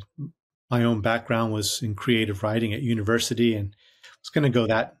 My own background was in creative writing at university, and I was going to go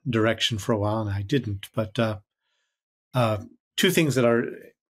that direction for a while, and I didn't. But two things that are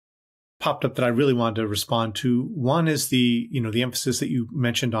popped up that I really wanted to respond to. One is the emphasis that you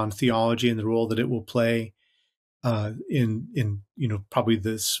mentioned on theology and the role that it will play in probably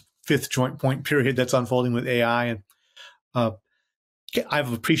this fifth joint point period that's unfolding with AI. And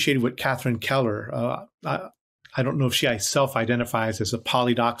I've appreciated what Catherine Keller, I don't know if she self-identifies as a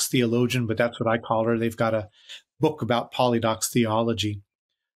polydox theologian, but that's what I call her. They've got a book about polydox theology.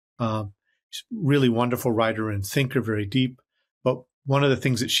 She's a really wonderful writer and thinker, very deep. But one of the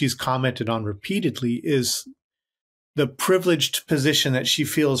things that she's commented on repeatedly is the privileged position that she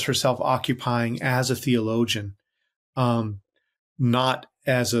feels herself occupying as a theologian, not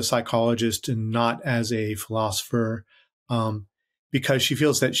as a psychologist and not as a philosopher, because she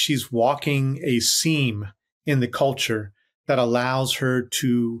feels that she's walking a seam in the culture that allows her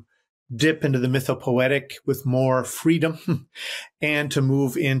to dip into the mythopoetic with more freedom and to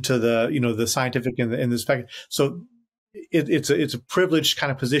move into the scientific and the speculative. So it's a privileged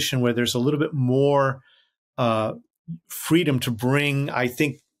kind of position where there's a little bit more freedom to bring, I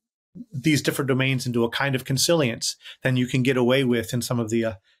think, these different domains into a kind of consilience than you can get away with in some of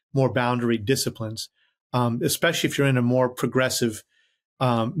the more boundary disciplines, especially if you're in a more progressive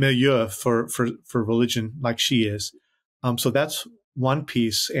milieu for religion like she is. So that's one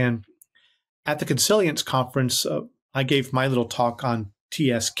piece. And at the Consilience Conference, I gave my little talk on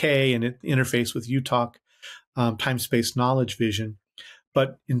TSK and it interface with UTalk, time-space knowledge vision.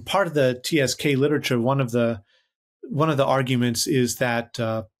 But in part of the TSK literature, one of the arguments is that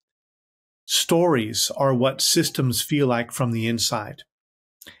stories are what systems feel like from the inside,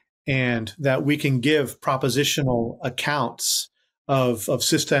 and that we can give propositional accounts of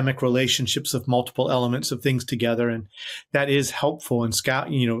systemic relationships of multiple elements of things together, and that is helpful in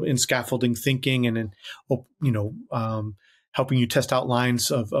scaffolding thinking and in helping you test out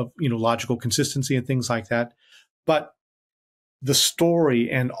lines of logical consistency and things like that. But the story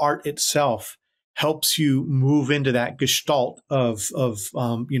and art itself helps you move into that gestalt of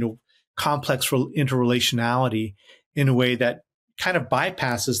complex interrelationality in a way that kind of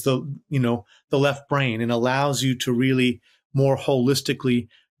bypasses the left brain and allows you to really more holistically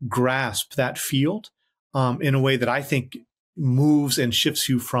grasp that field in a way that I think moves and shifts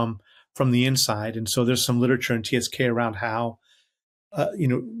you from the inside. And so there's some literature in TSK around how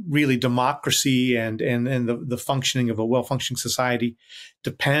really democracy and the functioning of a well-functioning society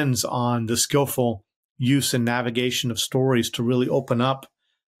depends on the skillful use and navigation of stories to really open up,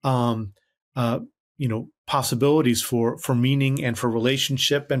 possibilities for meaning and for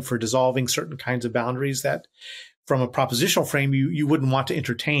relationship and for dissolving certain kinds of boundaries that from a propositional frame you wouldn't want to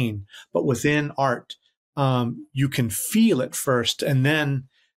entertain. But within art, you can feel it first. And then,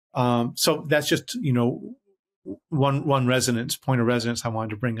 so that's just, one point of resonance I wanted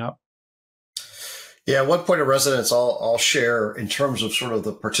to bring up. Yeah, one point of resonance I'll share in terms of sort of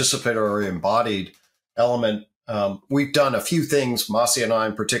the participatory embodied element. We've done a few things, Masi and I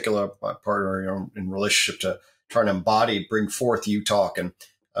in particular, my partner, in relationship to trying to embody, bring forth U-Talk. And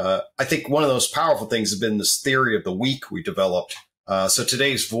I think one of those powerful things has been this theory of the week we developed. So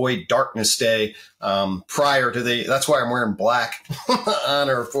today's Void Darkness Day. Prior to that's why I'm wearing black,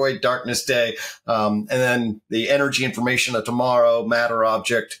 honor Void Darkness Day. And then the energy information of tomorrow, matter,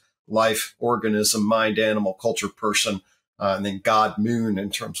 object, life, organism, mind, animal, culture, person, and then God, moon, in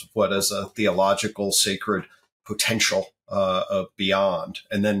terms of what is a theological, sacred potential of beyond.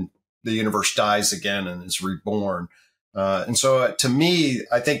 And then the universe dies again and is reborn. And so to me,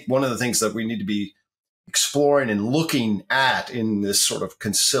 I think one of the things that we need to be exploring and looking at in this sort of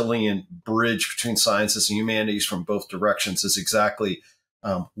conciliant bridge between sciences and humanities from both directions is exactly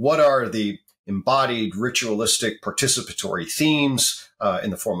what are the embodied, ritualistic, participatory themes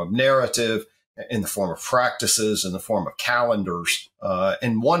in the form of narrative, in the form of practices, in the form of calendars,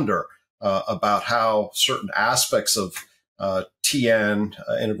 and wonder about how certain aspects of TN,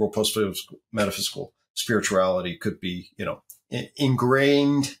 integral post-metaphysical spirituality, could be,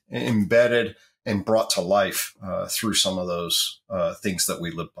 ingrained, embedded, and brought to life through some of those things that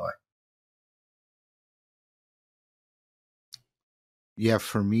we live by. Yeah,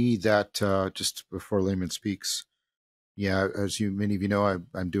 for me, that just before Layman speaks, yeah, as many of you know,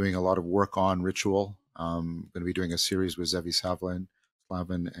 I'm doing a lot of work on ritual. I'm going to be doing a series with Zevi Slavin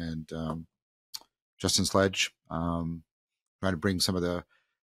and Justin Sledge, trying to bring some of the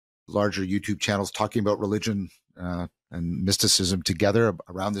larger YouTube channels talking about religion and mysticism together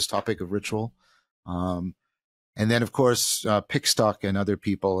around this topic of ritual. And then, of course, Pickstock and other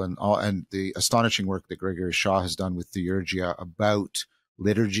people and the astonishing work that Gregory Shaw has done with Theurgia about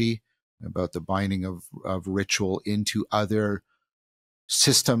liturgy, about the binding of ritual into other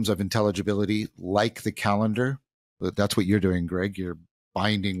systems of intelligibility, like the calendar. That's what you're doing, Greg. You're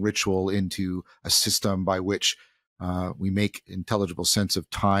binding ritual into a system by which we make intelligible sense of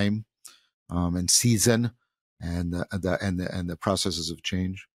time and season and the processes of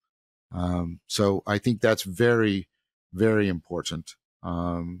change. So I think that's very, very important.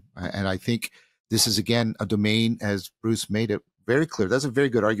 And I think this is, again, a domain, as Bruce made it very clear. That's a very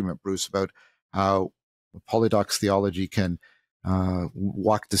good argument, Bruce, about how polydox theology can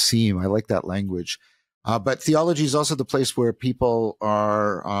walk the seam. I like that language. But theology is also the place where people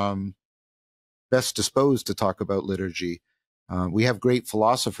are best disposed to talk about liturgy. We have great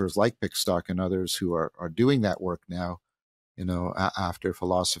philosophers like Pickstock and others who are doing that work now, after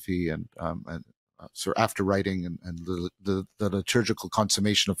philosophy and so after writing and the liturgical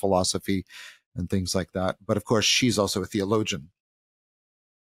consummation of philosophy and things like that. But of course, she's also a theologian.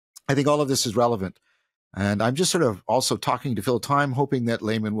 I think all of this is relevant. And I'm just sort of also talking to fill time, hoping that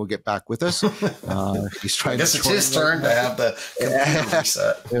Layman will get back with us. He's trying. I guess it's his turn to have the computer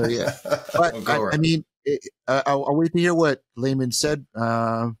reset. Yeah, but I mean, I'll wait to hear what Layman said,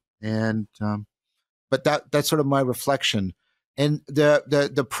 but that's sort of my reflection. And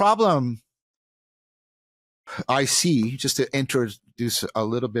the problem I see, just to introduce a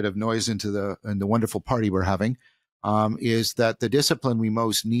little bit of noise into the wonderful party we're having, is that the discipline we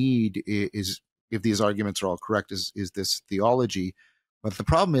most need is, if these arguments are all correct, is this theology. But the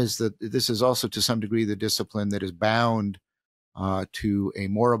problem is that this is also, to some degree, the discipline that is bound to a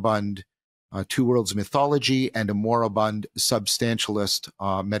moribund two worlds mythology and a moribund substantialist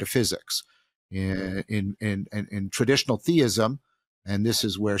metaphysics. In traditional theism, and this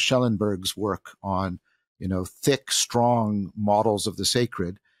is where Schellenberg's work on, thick, strong models of the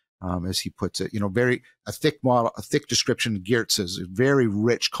sacred, as he puts it, a thick description, Geertz says, a very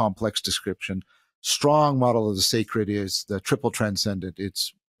rich, complex description. Strong model of the sacred is the triple transcendent.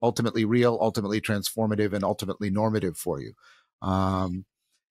 It's ultimately real, ultimately transformative, and ultimately normative for you. And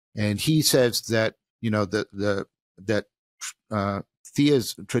he says that,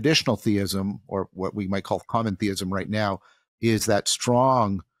 traditional theism, or what we might call common theism right now, is that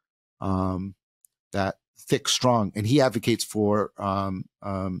strong, that thick, strong. And he advocates for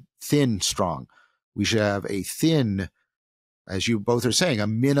thin, strong. We should have a thin, as you both are saying, a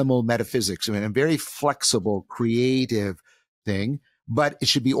minimal metaphysics, a very flexible, creative thing, but it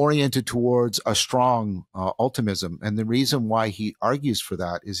should be oriented towards a strong ultimism. And the reason why he argues for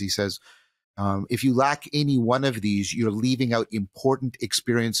that is he says, If you lack any one of these, you're leaving out important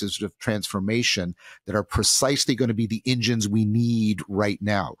experiences of transformation that are precisely going to be the engines we need right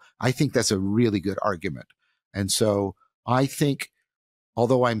now. I think that's a really good argument. And so I think,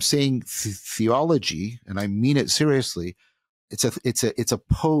 although I'm saying theology, and I mean it seriously, it's a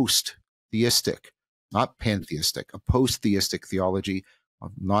post-theistic, not pantheistic, a post-theistic theology,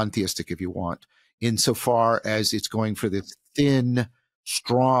 non-theistic if you want, insofar as it's going for the thin,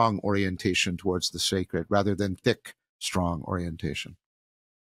 strong orientation towards the sacred rather than thick, strong orientation.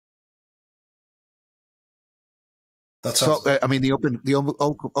 That's so. I mean, the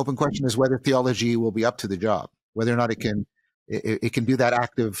open question is whether theology will be up to the job, whether or not it can do that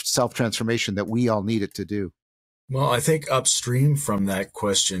active self-transformation that we all need it to do. Well, I think upstream from that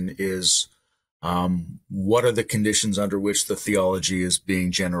question is what are the conditions under which the theology is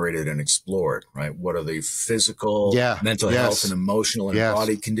being generated and explored, right? What are the physical, mental health, and emotional and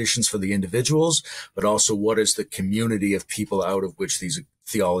body conditions for the individuals, but also what is the community of people out of which these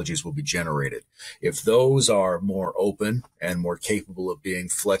theologies will be generated? If those are more open and more capable of being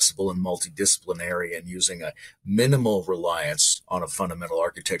flexible and multidisciplinary and using a minimal reliance on a fundamental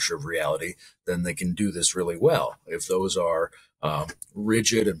architecture of reality, then they can do this really well. If those are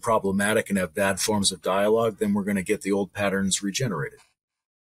rigid and problematic and have bad forms of dialogue, then we're going to get the old patterns regenerated.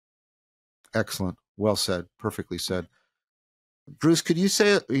 Excellent. Well said. Perfectly said. Bruce, could you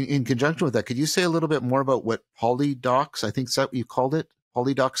say, in conjunction with that, could you say a little bit more about what polydox, I think is that what you called it,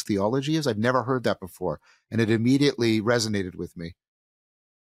 polydox theology is? I've never heard that before, and it immediately resonated with me.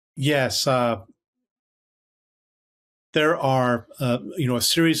 Yes. There are, a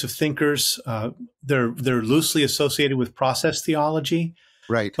series of thinkers. They're loosely associated with process theology,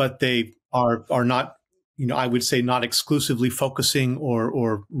 right? But they are not, I would say, not exclusively focusing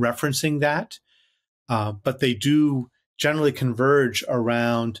or referencing that. But they do generally converge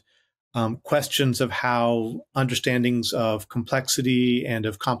around questions of how understandings of complexity and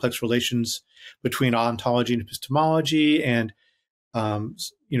of complex relations between ontology and epistemology, and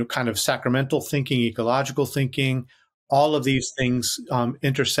kind of sacramental thinking, ecological thinking. All of these things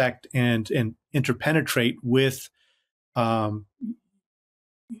intersect and interpenetrate with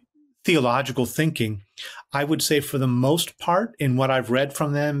theological thinking. I would say for the most part, in what I've read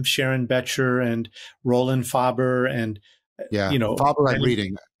from them, Sharon Betcher and Roland Faber and, Faber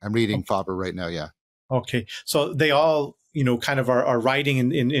I'm reading Faber right now. Yeah. Okay. So they all, kind of are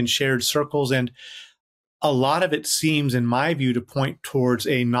writing in shared circles. And a lot of it seems, in my view, to point towards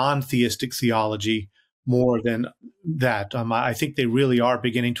a non-theistic theology more than that. I think they really are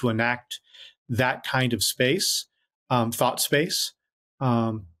beginning to enact that kind of space, thought space.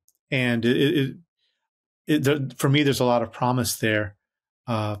 And for me, there's a lot of promise there.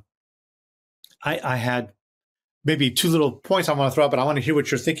 I had maybe two little points I want to throw out, but I want to hear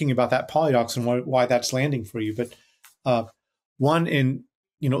what you're thinking about that polydox and why that's landing for you. But one in,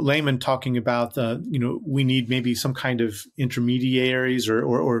 Layman talking about, we need maybe some kind of intermediaries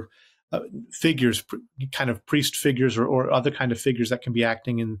or figures, kind of priest figures or other kind of figures that can be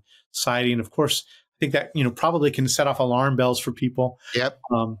acting in society. And of course, I think that, probably can set off alarm bells for people. Yep.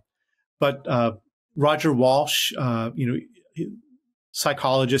 But Roger Walsh,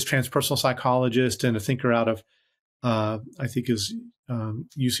 psychologist, transpersonal psychologist, and a thinker out of, I think is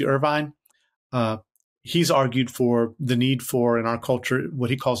UC Irvine. He's argued for the need for, in our culture, what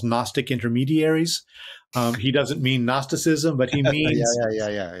he calls Gnostic intermediaries. He doesn't mean Gnosticism, but he means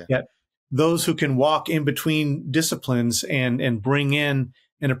yeah. Those who can walk in between disciplines and bring in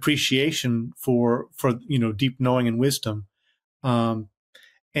an appreciation for deep knowing and wisdom.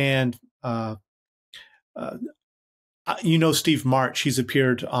 Steve March, he's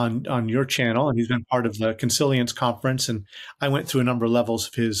appeared on your channel, and he's been part of the Consilience Conference. And I went through a number of levels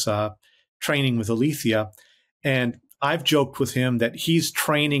of his training with Aletheia. And I've joked with him that he's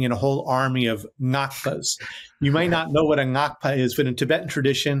training in a whole army of ngakpas. You may not know what a ngakpa is, but in Tibetan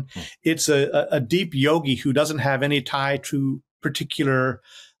tradition, it's a deep yogi who doesn't have any tie to particular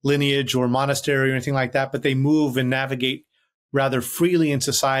lineage or monastery or anything like that, but they move and navigate rather freely in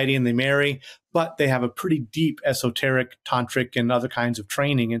society, and they marry, but they have a pretty deep esoteric, tantric, and other kinds of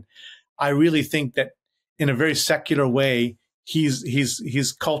training. And I really think that in a very secular way,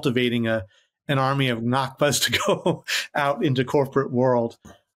 he's cultivating an army of ngakpas to go out into corporate world.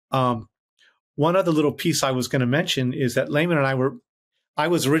 One other little piece I was going to mention is that Layman and I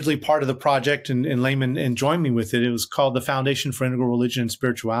was originally part of the project, and Layman joined me with it. It was called the Foundation for Integral Religion and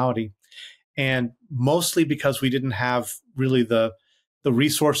Spirituality. And mostly because we didn't have really the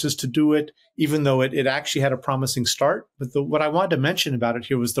resources to do it, even though it actually had a promising start. But what I wanted to mention about it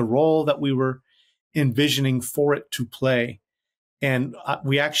here was the role that we were envisioning for it to play. And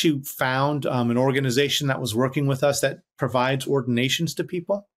we actually found an organization that was working with us that provides ordinations to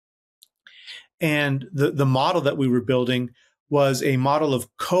people. And the model that we were building was a model of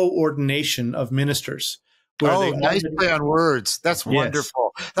co-ordination of ministers. Oh, nice play on words. That's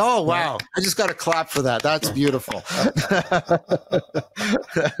wonderful. Yes. Oh, wow. I just got to clap for that. That's beautiful.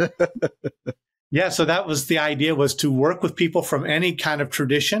 Yeah, so that was the idea, was to work with people from any kind of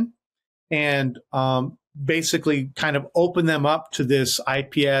tradition and basically kind of open them up to this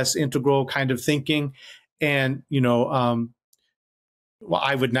IPS integral kind of thinking. And, well,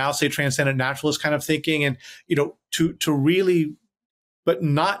 I would now say transcendent naturalist kind of thinking, and, to really, but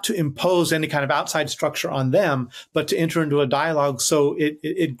not to impose any kind of outside structure on them, but to enter into a dialogue so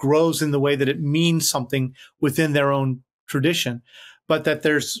it grows in the way that it means something within their own tradition, but that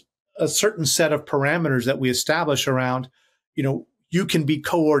there's a certain set of parameters that we establish around, you can be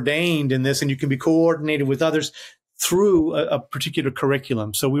co-ordained in this and you can be coordinated with others through a particular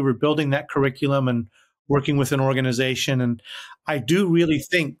curriculum. So we were building that curriculum and working with an organization. And I do really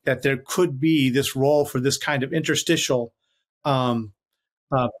think that there could be this role for this kind of interstitial,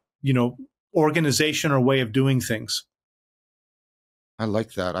 organization or way of doing things. I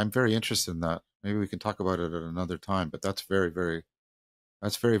like that. I'm very interested in that. Maybe we can talk about it at another time, but that's very, very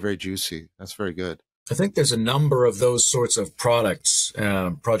juicy. That's very good. I think there's a number of those sorts of projects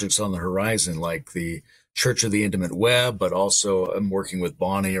on the horizon, like the Church of the Intimate Web, but also I'm working with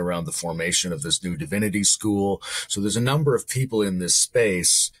Bonnie around the formation of this new divinity school. So there's a number of people in this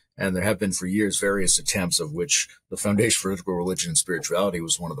space, and there have been for years various attempts, of which the Foundation for Integral Religion and Spirituality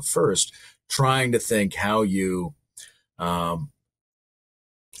was one of the first, trying to think how you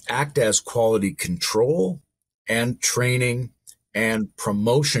act as quality control and training and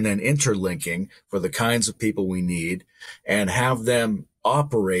promotion and interlinking for the kinds of people we need, and have them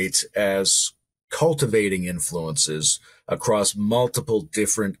operate as cultivating influences across multiple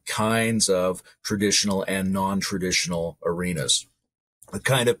different kinds of traditional and non-traditional arenas. The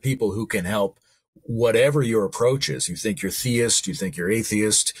kind of people who can help whatever your approach is. You think you're theist, you think you're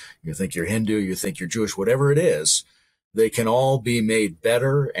atheist, you think you're Hindu, you think you're Jewish, whatever it is, they can all be made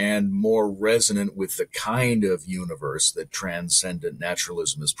better and more resonant with the kind of universe that Transcendent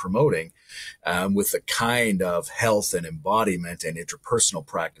Naturalism is promoting, with the kind of health and embodiment and interpersonal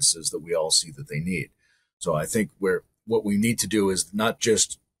practices that we all see that they need. So I think what we need to do is not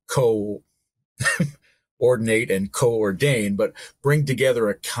just ordinate and co-ordain, but bring together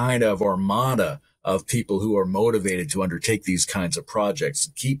a kind of armada of people who are motivated to undertake these kinds of projects,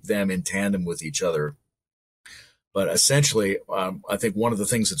 keep them in tandem with each other. But essentially, I think one of the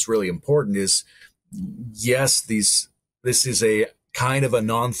things that's really important is, yes, this is a kind of a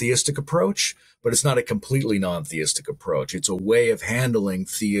non-theistic approach, but it's not a completely non-theistic approach. It's a way of handling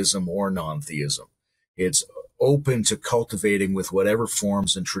theism or non-theism. It's open to cultivating with whatever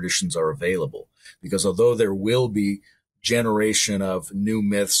forms and traditions are available. Because although there will be generation of new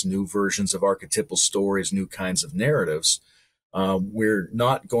myths, new versions of archetypal stories, new kinds of narratives, we're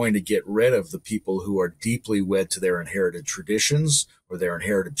not going to get rid of the people who are deeply wed to their inherited traditions or their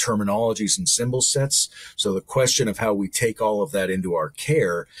inherited terminologies and symbol sets. So the question of how we take all of that into our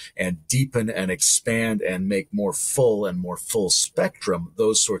care and deepen and expand and make more full spectrum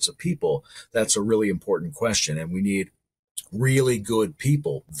those sorts of people, that's a really important question. And we need really good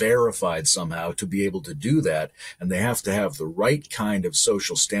people, verified somehow, to be able to do that. And they have to have the right kind of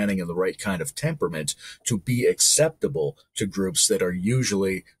social standing and the right kind of temperament to be acceptable to groups that are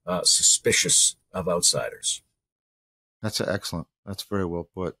usually suspicious of outsiders. That's excellent. That's very well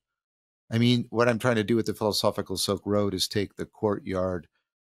put. I mean, what I'm trying to do with the Philosophical Silk Road is take the courtyard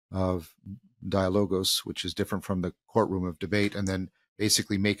of dialogos, which is different from the courtroom of debate, and then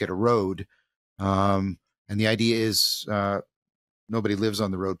basically make it a road. And the idea is nobody lives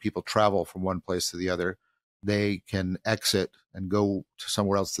on the road. People travel from one place to the other. They can exit and go to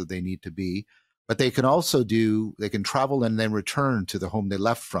somewhere else that they need to be. But they can also they can travel and then return to the home they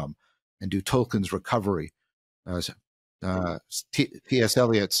left from and do Tolkien's recovery. T.S.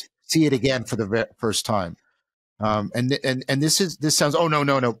 Eliot's see it again for the first time. And this sounds, oh,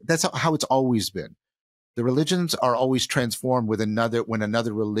 no. That's how it's always been. The religions are always transformed when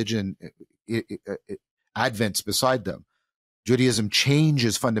another religion advents beside them. Judaism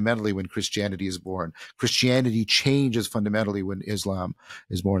changes fundamentally when Christianity is born. Christianity changes fundamentally when Islam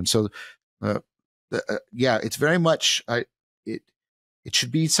is born. So, it's very much, it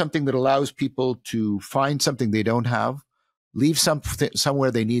should be something that allows people to find something they don't have, leave somewhere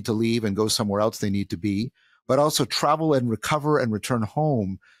they need to leave and go somewhere else they need to be, but also travel and recover and return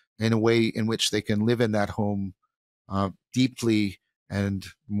home in a way in which they can live in that home deeply and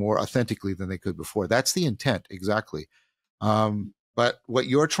more authentically than they could before. That's the intent, exactly. But what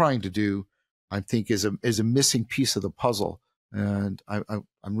you're trying to do, I think, is a missing piece of the puzzle. And I'm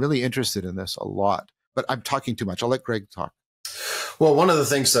really interested in this a lot. But I'm talking too much. I'll let Gregg talk. Well, one of the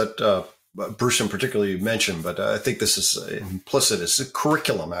things that Bruce in particular you mentioned, but I think this is implicit, is the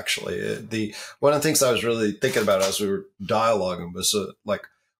curriculum, actually. One of the things I was really thinking about as we were dialoguing was like,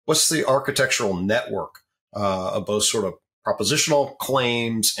 what's the architectural network of both sort of propositional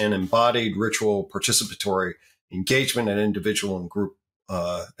claims and embodied ritual participatory engagement at individual and group.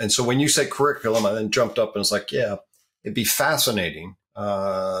 And so when you say curriculum, I then jumped up and was like, yeah, it'd be fascinating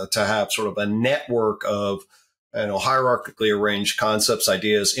to have sort of a network of hierarchically arranged concepts,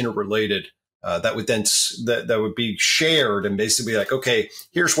 ideas, interrelated, that would then that would be shared and basically be like, okay,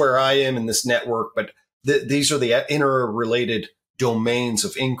 here's where I am in this network, but these are the interrelated domains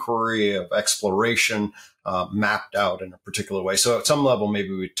of inquiry, of exploration, mapped out in a particular way. So at some level, maybe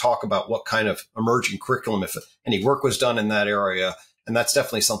we talk about what kind of emerging curriculum, if any work was done in that area. And that's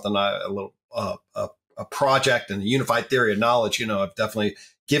definitely something a project and the unified theory of knowledge, I've definitely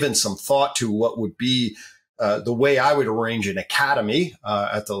given some thought to what would be the way I would arrange an academy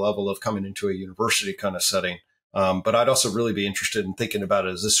at the level of coming into a university kind of setting. But I'd also really be interested in thinking about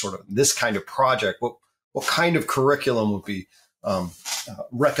it as this kind of project. What kind of curriculum would be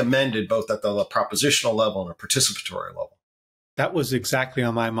recommended both at the propositional level and a participatory level? That was exactly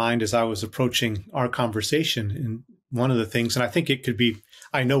on my mind as I was approaching our conversation. And one of the things, and I think it could be,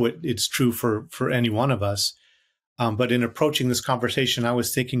 I know it's true for any one of us, but in approaching this conversation, I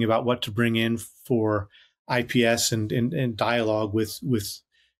was thinking about what to bring in for IPS and dialogue with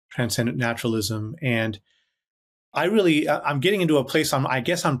Transcendent Naturalism. And I'm getting into a place, I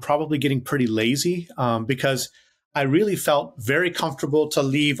guess I'm probably getting pretty lazy because I really felt very comfortable to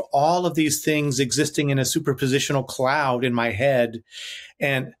leave all of these things existing in a superpositional cloud in my head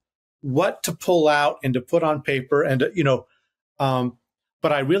and what to pull out and to put on paper. And,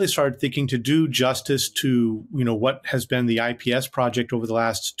 but I really started thinking to do justice to, what has been the IPS project over the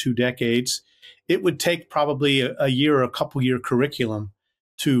last 2 decades. It would take probably a year or a couple year curriculum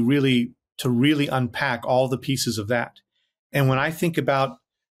to really unpack all the pieces of that. And when I think about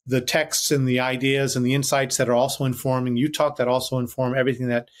the texts and the ideas and the insights that are also informing you talk, that also inform everything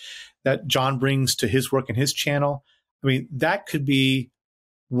that John brings to his work and his channel, I mean, that could be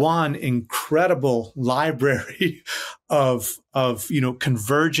one incredible library of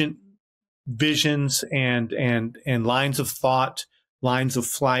convergent visions and lines of thought, lines of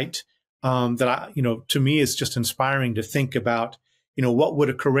flight, that to me is just inspiring to think about, what would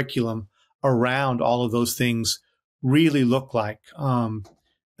a curriculum around all of those things really look like?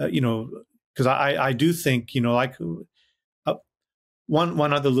 Because I do think,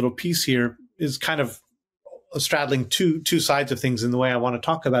 one other little piece here is kind of straddling two sides of things in the way I want to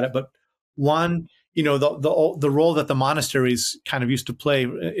talk about it. But one, the role that the monasteries kind of used to play in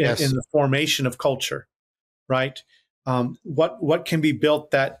the formation of culture, right? What can be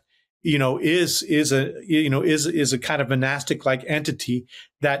built that is a kind of monastic like entity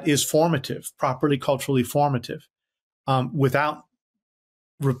that is formative, properly culturally formative, without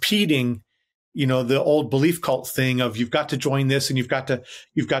repeating, the old belief cult thing of you've got to join this and you've got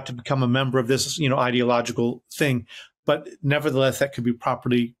to become a member of this, ideological thing. But nevertheless, that could be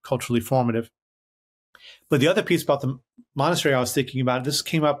properly culturally formative. But the other piece about the monastery I was thinking about, this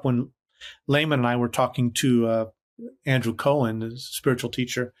came up when Layman and I were talking to Andrew Cohen, the spiritual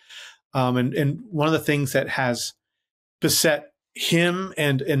teacher. And one of the things that has beset him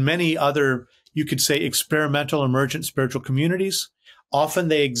and many other, you could say, experimental emergent spiritual communities, often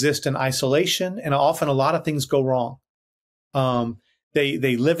they exist in isolation, and often a lot of things go wrong.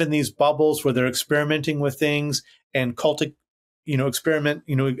 They live in these bubbles where they're experimenting with things, and cultic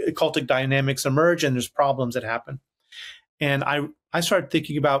dynamics emerge, and there's problems that happen. And I started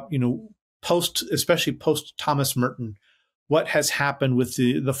thinking about, especially post Thomas Merton, what has happened with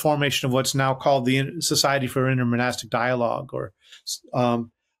the formation of what's now called the Society for Intermonastic Dialogue, or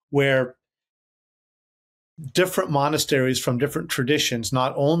where different monasteries from different traditions,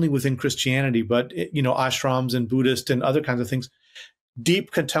 not only within Christianity, but, ashrams and Buddhist and other kinds of things,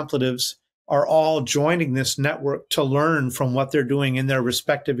 deep contemplatives are all joining this network to learn from what they're doing in their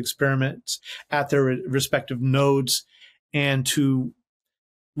respective experiments at their respective nodes, and to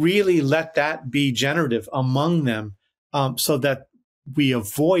really let that be generative among them, so that we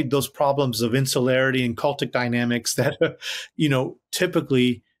avoid those problems of insularity and cultic dynamics that,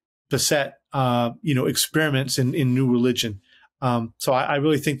 typically beset, experiments in new religion. So I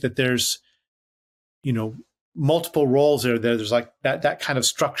really think that there's, multiple roles there. There's like that kind of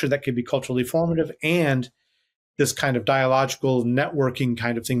structure that could be culturally formative, and this kind of dialogical networking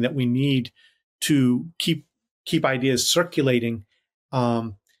kind of thing that we need to keep keep ideas circulating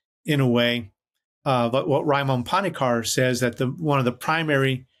in a way. But what Layman Pascal says, that one of the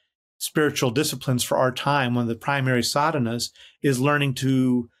primary spiritual disciplines for our time, one of the primary sadhanas, is learning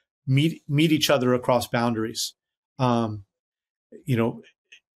to meet each other across boundaries. Yeah.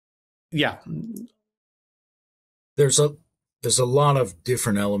 There's a lot of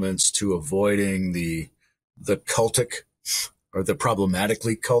different elements to avoiding the cultic or the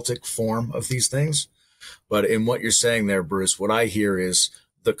problematically cultic form of these things. But in what you're saying there, Bruce, what I hear is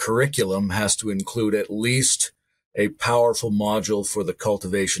the curriculum has to include at least a powerful module for the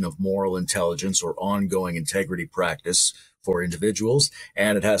cultivation of moral intelligence or ongoing integrity practice for individuals.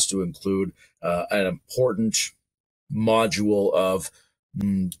 And it has to include an important module of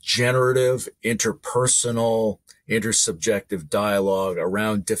generative, interpersonal, intersubjective dialogue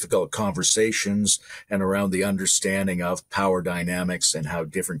around difficult conversations and around the understanding of power dynamics and how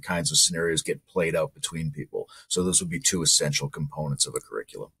different kinds of scenarios get played out between people. So those would be two essential components of a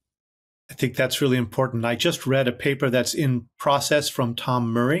curriculum. I think that's really important. I just read a paper that's in process from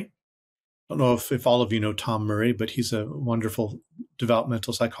Tom Murray. I don't know if all of you know Tom Murray, but he's a wonderful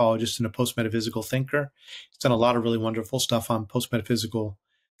developmental psychologist and a post-metaphysical thinker. He's done a lot of really wonderful stuff on post-metaphysical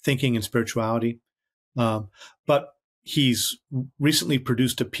thinking and spirituality. But he's recently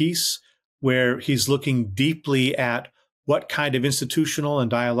produced a piece where he's looking deeply at what kind of institutional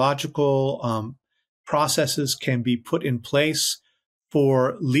and dialogical processes can be put in place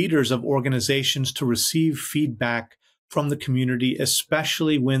for leaders of organizations to receive feedback from the community,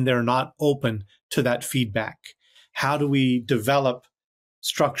 especially when they're not open to that feedback. How do we develop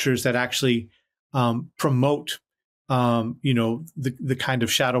structures that actually promote the kind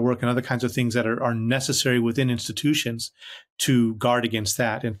of shadow work and other kinds of things that are necessary within institutions to guard against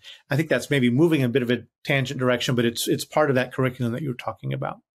that? And I think that's maybe moving a bit of a tangent direction, but it's part of that curriculum that you were talking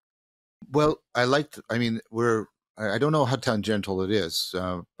about. Well, I don't know how tangential it is,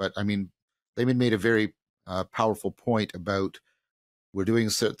 but I mean, Layman made a very powerful point about we're doing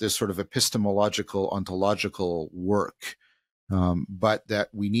this sort of epistemological, ontological work, but that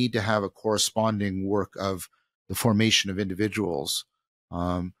we need to have a corresponding work of the formation of individuals.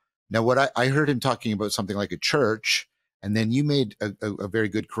 Now, what I heard him talking about something like a church, and then you made a very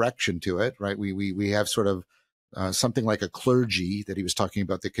good correction to it, right? We have sort of something like a clergy that he was talking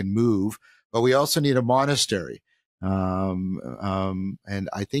about that can move, but we also need a monastery. And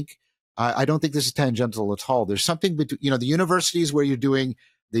I think I don't think this is tangential at all. There's something between, the universities where you're doing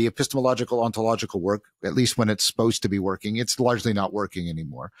the epistemological, ontological work, at least when it's supposed to be working, it's largely not working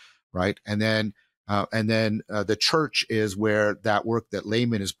anymore, right? And then the church is where that work that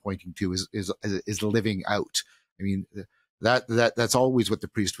Layman is pointing to is living out. I mean, that's always what the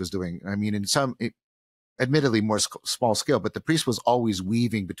priest was doing. I mean, admittedly more small scale, but the priest was always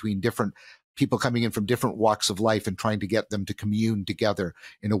weaving between different people coming in from different walks of life and trying to get them to commune together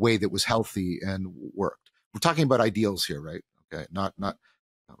in a way that was healthy and worked. We're talking about ideals here, right? Okay, not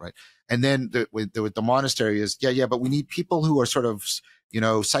right. And then the monastery is, but we need people who are sort of,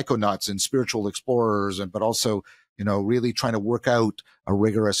 psychonauts and spiritual explorers, but also, really trying to work out a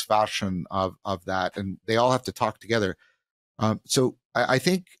rigorous fashion of that. And they all have to talk together. So I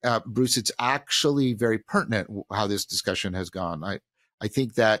think, Bruce, it's actually very pertinent how this discussion has gone. I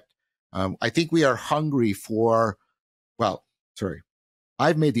think that I think we are hungry for,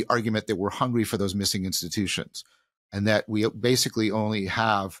 I've made the argument that we're hungry for those missing institutions, and that we basically only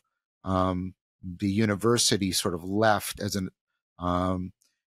have the university sort of left as an. I'll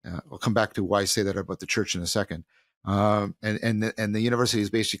come back to why I say that about the church in a second. And the university has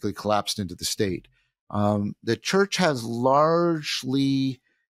basically collapsed into the state. The church has largely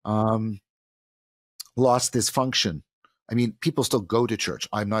lost this function. I mean, people still go to church.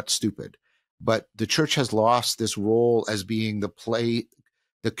 I'm not stupid, but the church has lost this role as being the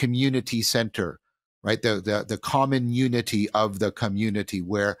community center, right? The common unity of the community,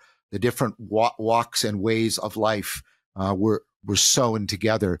 where the different walks and ways of life were sewn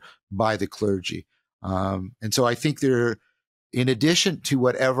together by the clergy. And so I think in addition to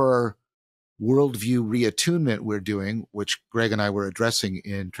whatever worldview reattunement we're doing, which Gregg and I were addressing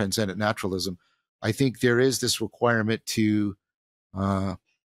in Transcendent Naturalism, I think there is this requirement to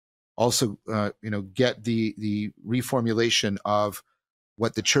also, get the reformulation of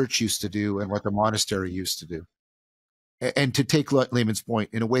what the church used to do and what the monastery used to do, and to take Layman's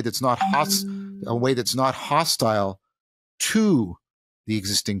point in a way that's not hostile to the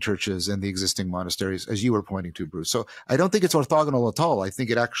existing churches and the existing monasteries, as you were pointing to, Bruce. So I don't think it's orthogonal at all. I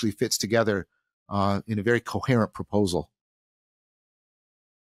think it actually fits together in a very coherent proposal.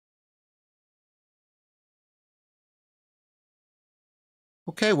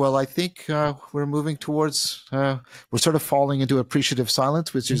 Okay, well, I think we're moving towards. We're sort of falling into appreciative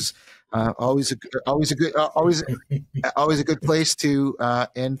silence, which is always a good place to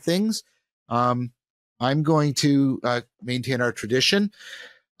end things. I'm going to maintain our tradition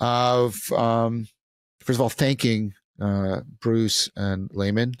of first of all thanking Bruce and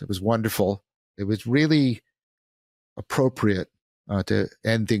Layman. It was wonderful. It was really appropriate to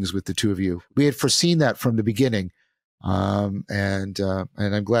end things with the two of you. We had foreseen that from the beginning. And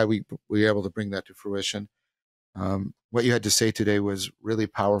I'm glad we were able to bring that to fruition. What you had to say today was really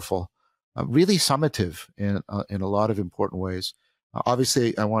powerful, really summative in a lot of important ways.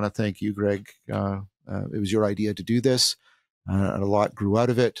 Obviously, I want to thank you, Gregg. It was your idea to do this, and a lot grew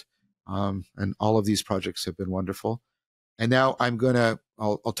out of it. And all of these projects have been wonderful. And now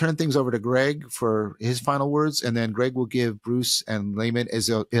I'll turn things over to Gregg for his final words, and then Gregg will give Bruce and Layman,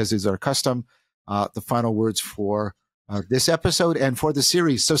 as is our custom, the final words for this episode and for the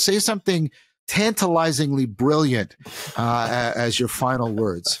series. So say something tantalizingly brilliant as your final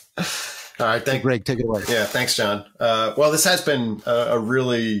words. All right. Gregg, take it away. Yeah. Thanks, John. Well, this has been a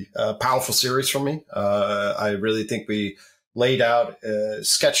really powerful series for me. I really think we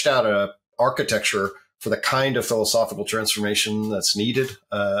sketched out a architecture for the kind of philosophical transformation that's needed.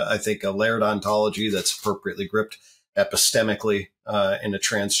 I think a layered ontology that's appropriately gripped epistemically in a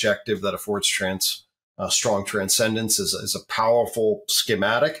transjective that affords strong transcendence is a powerful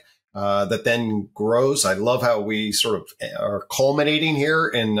schematic that then grows. I love how we sort of are culminating here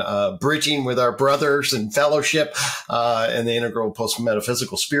in bridging with our brothers in fellowship in the integral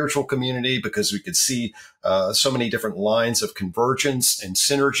post-metaphysical spiritual community, because we could see so many different lines of convergence and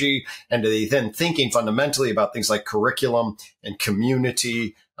synergy, and then thinking fundamentally about things like curriculum and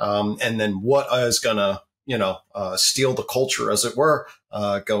community, and then what is going to steal the culture, as it were,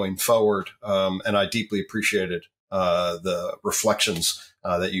 going forward. And I deeply appreciated the reflections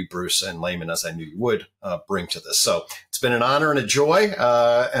that you, Bruce, and Layman, as I knew you would, bring to this. So it's been an honor and a joy.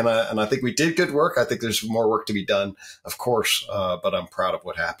 And I think we did good work. I think there's more work to be done, of course, but I'm proud of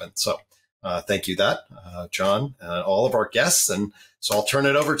what happened. So thank you, John, and all of our guests. And so I'll turn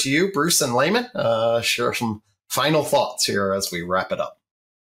it over to you, Bruce and Layman. Share some final thoughts here as we wrap it up.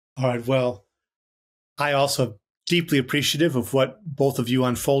 All right. Well, I also deeply appreciative of what both of you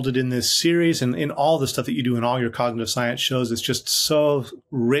unfolded in this series and in all the stuff that you do in all your cognitive science shows. It's just so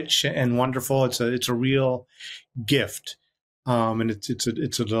rich and wonderful. It's a real gift. And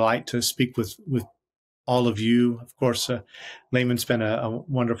it's a delight to speak with all of you. Of course, Layman's been a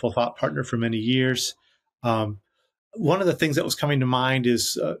wonderful thought partner for many years. One of the things that was coming to mind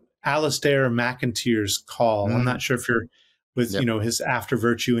is Alistair McIntyre's call. I'm not sure if you're with, his After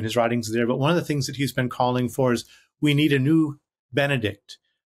Virtue and his writings there. But one of the things that he's been calling for is we need a new Benedict.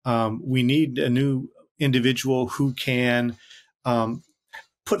 We need a new individual who can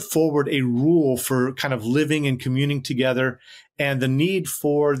put forward a rule for kind of living and communing together, and the need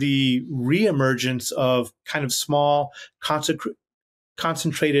for the reemergence of kind of small,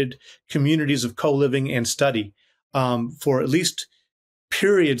 concentrated communities of co-living and study for at least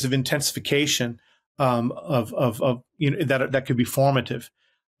periods of intensification that could be formative.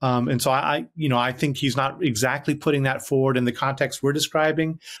 And so I think he's not exactly putting that forward in the context we're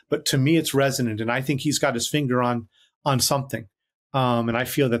describing, but to me it's resonant, and I think he's got his finger on something. And I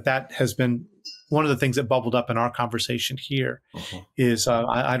feel that has been one of the things that bubbled up in our conversation here. Is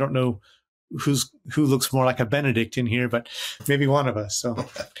I don't know who looks more like a Benedict in here, but maybe one of us. So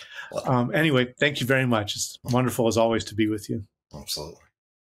anyway, thank you very much. It's wonderful as always to be with you. Absolutely.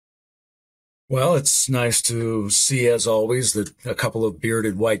 Well, it's nice to see, as always, that a couple of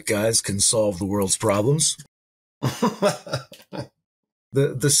bearded white guys can solve the world's problems.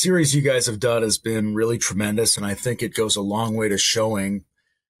 The series you guys have done has been really tremendous, and I think it goes a long way to showing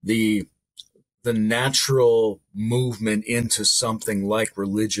the natural movement into something like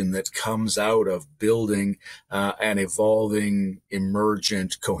religion that comes out of building an evolving,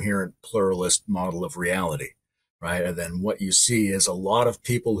 emergent, coherent, pluralist model of reality. Right. And then what you see is a lot of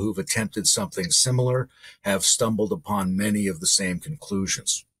people who've attempted something similar have stumbled upon many of the same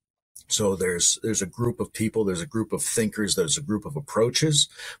conclusions. So there's a group of people, there's a group of thinkers, there's a group of approaches,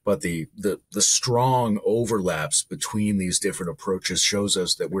 but the strong overlaps between these different approaches shows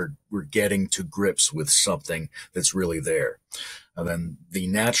us that we're getting to grips with something that's really there. And then the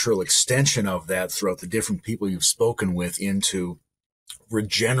natural extension of that throughout the different people you've spoken with into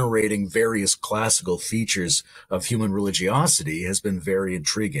regenerating various classical features of human religiosity has been very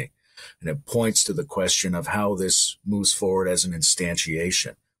intriguing. And it points to the question of how this moves forward as an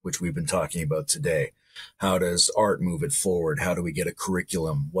instantiation, which we've been talking about today. How does art move it forward? How do we get a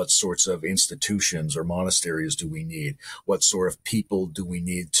curriculum? What sorts of institutions or monasteries do we need? What sort of people do we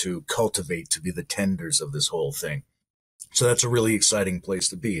need to cultivate to be the tenders of this whole thing? So that's a really exciting place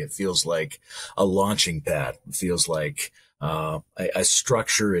to be. It feels like a launching pad. It feels like a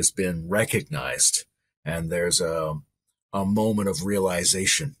structure has been recognized, and there's a moment of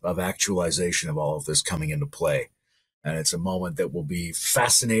realization, of actualization of all of this coming into play. And it's a moment that will be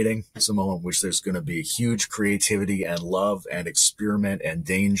fascinating. It's a moment in which there's going to be huge creativity and love and experiment and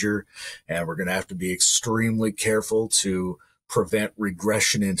danger. And we're going to have to be extremely careful to prevent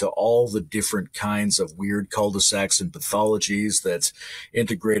regression into all the different kinds of weird cul-de-sacs and pathologies that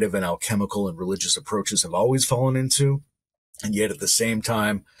integrative and alchemical and religious approaches have always fallen into. And yet at the same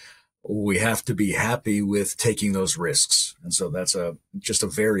time, we have to be happy with taking those risks. And so that's just a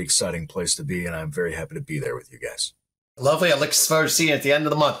very exciting place to be. And I'm very happy to be there with you guys. Lovely. I look forward to seeing you at the end of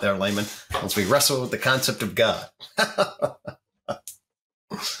the month there, Layman, once we wrestle with the concept of God.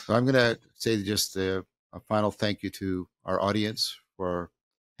 So I'm going to say just a final thank you to our audience for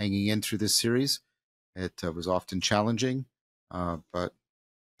hanging in through this series. It was often challenging, but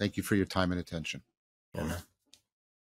thank you for your time and attention. Yeah.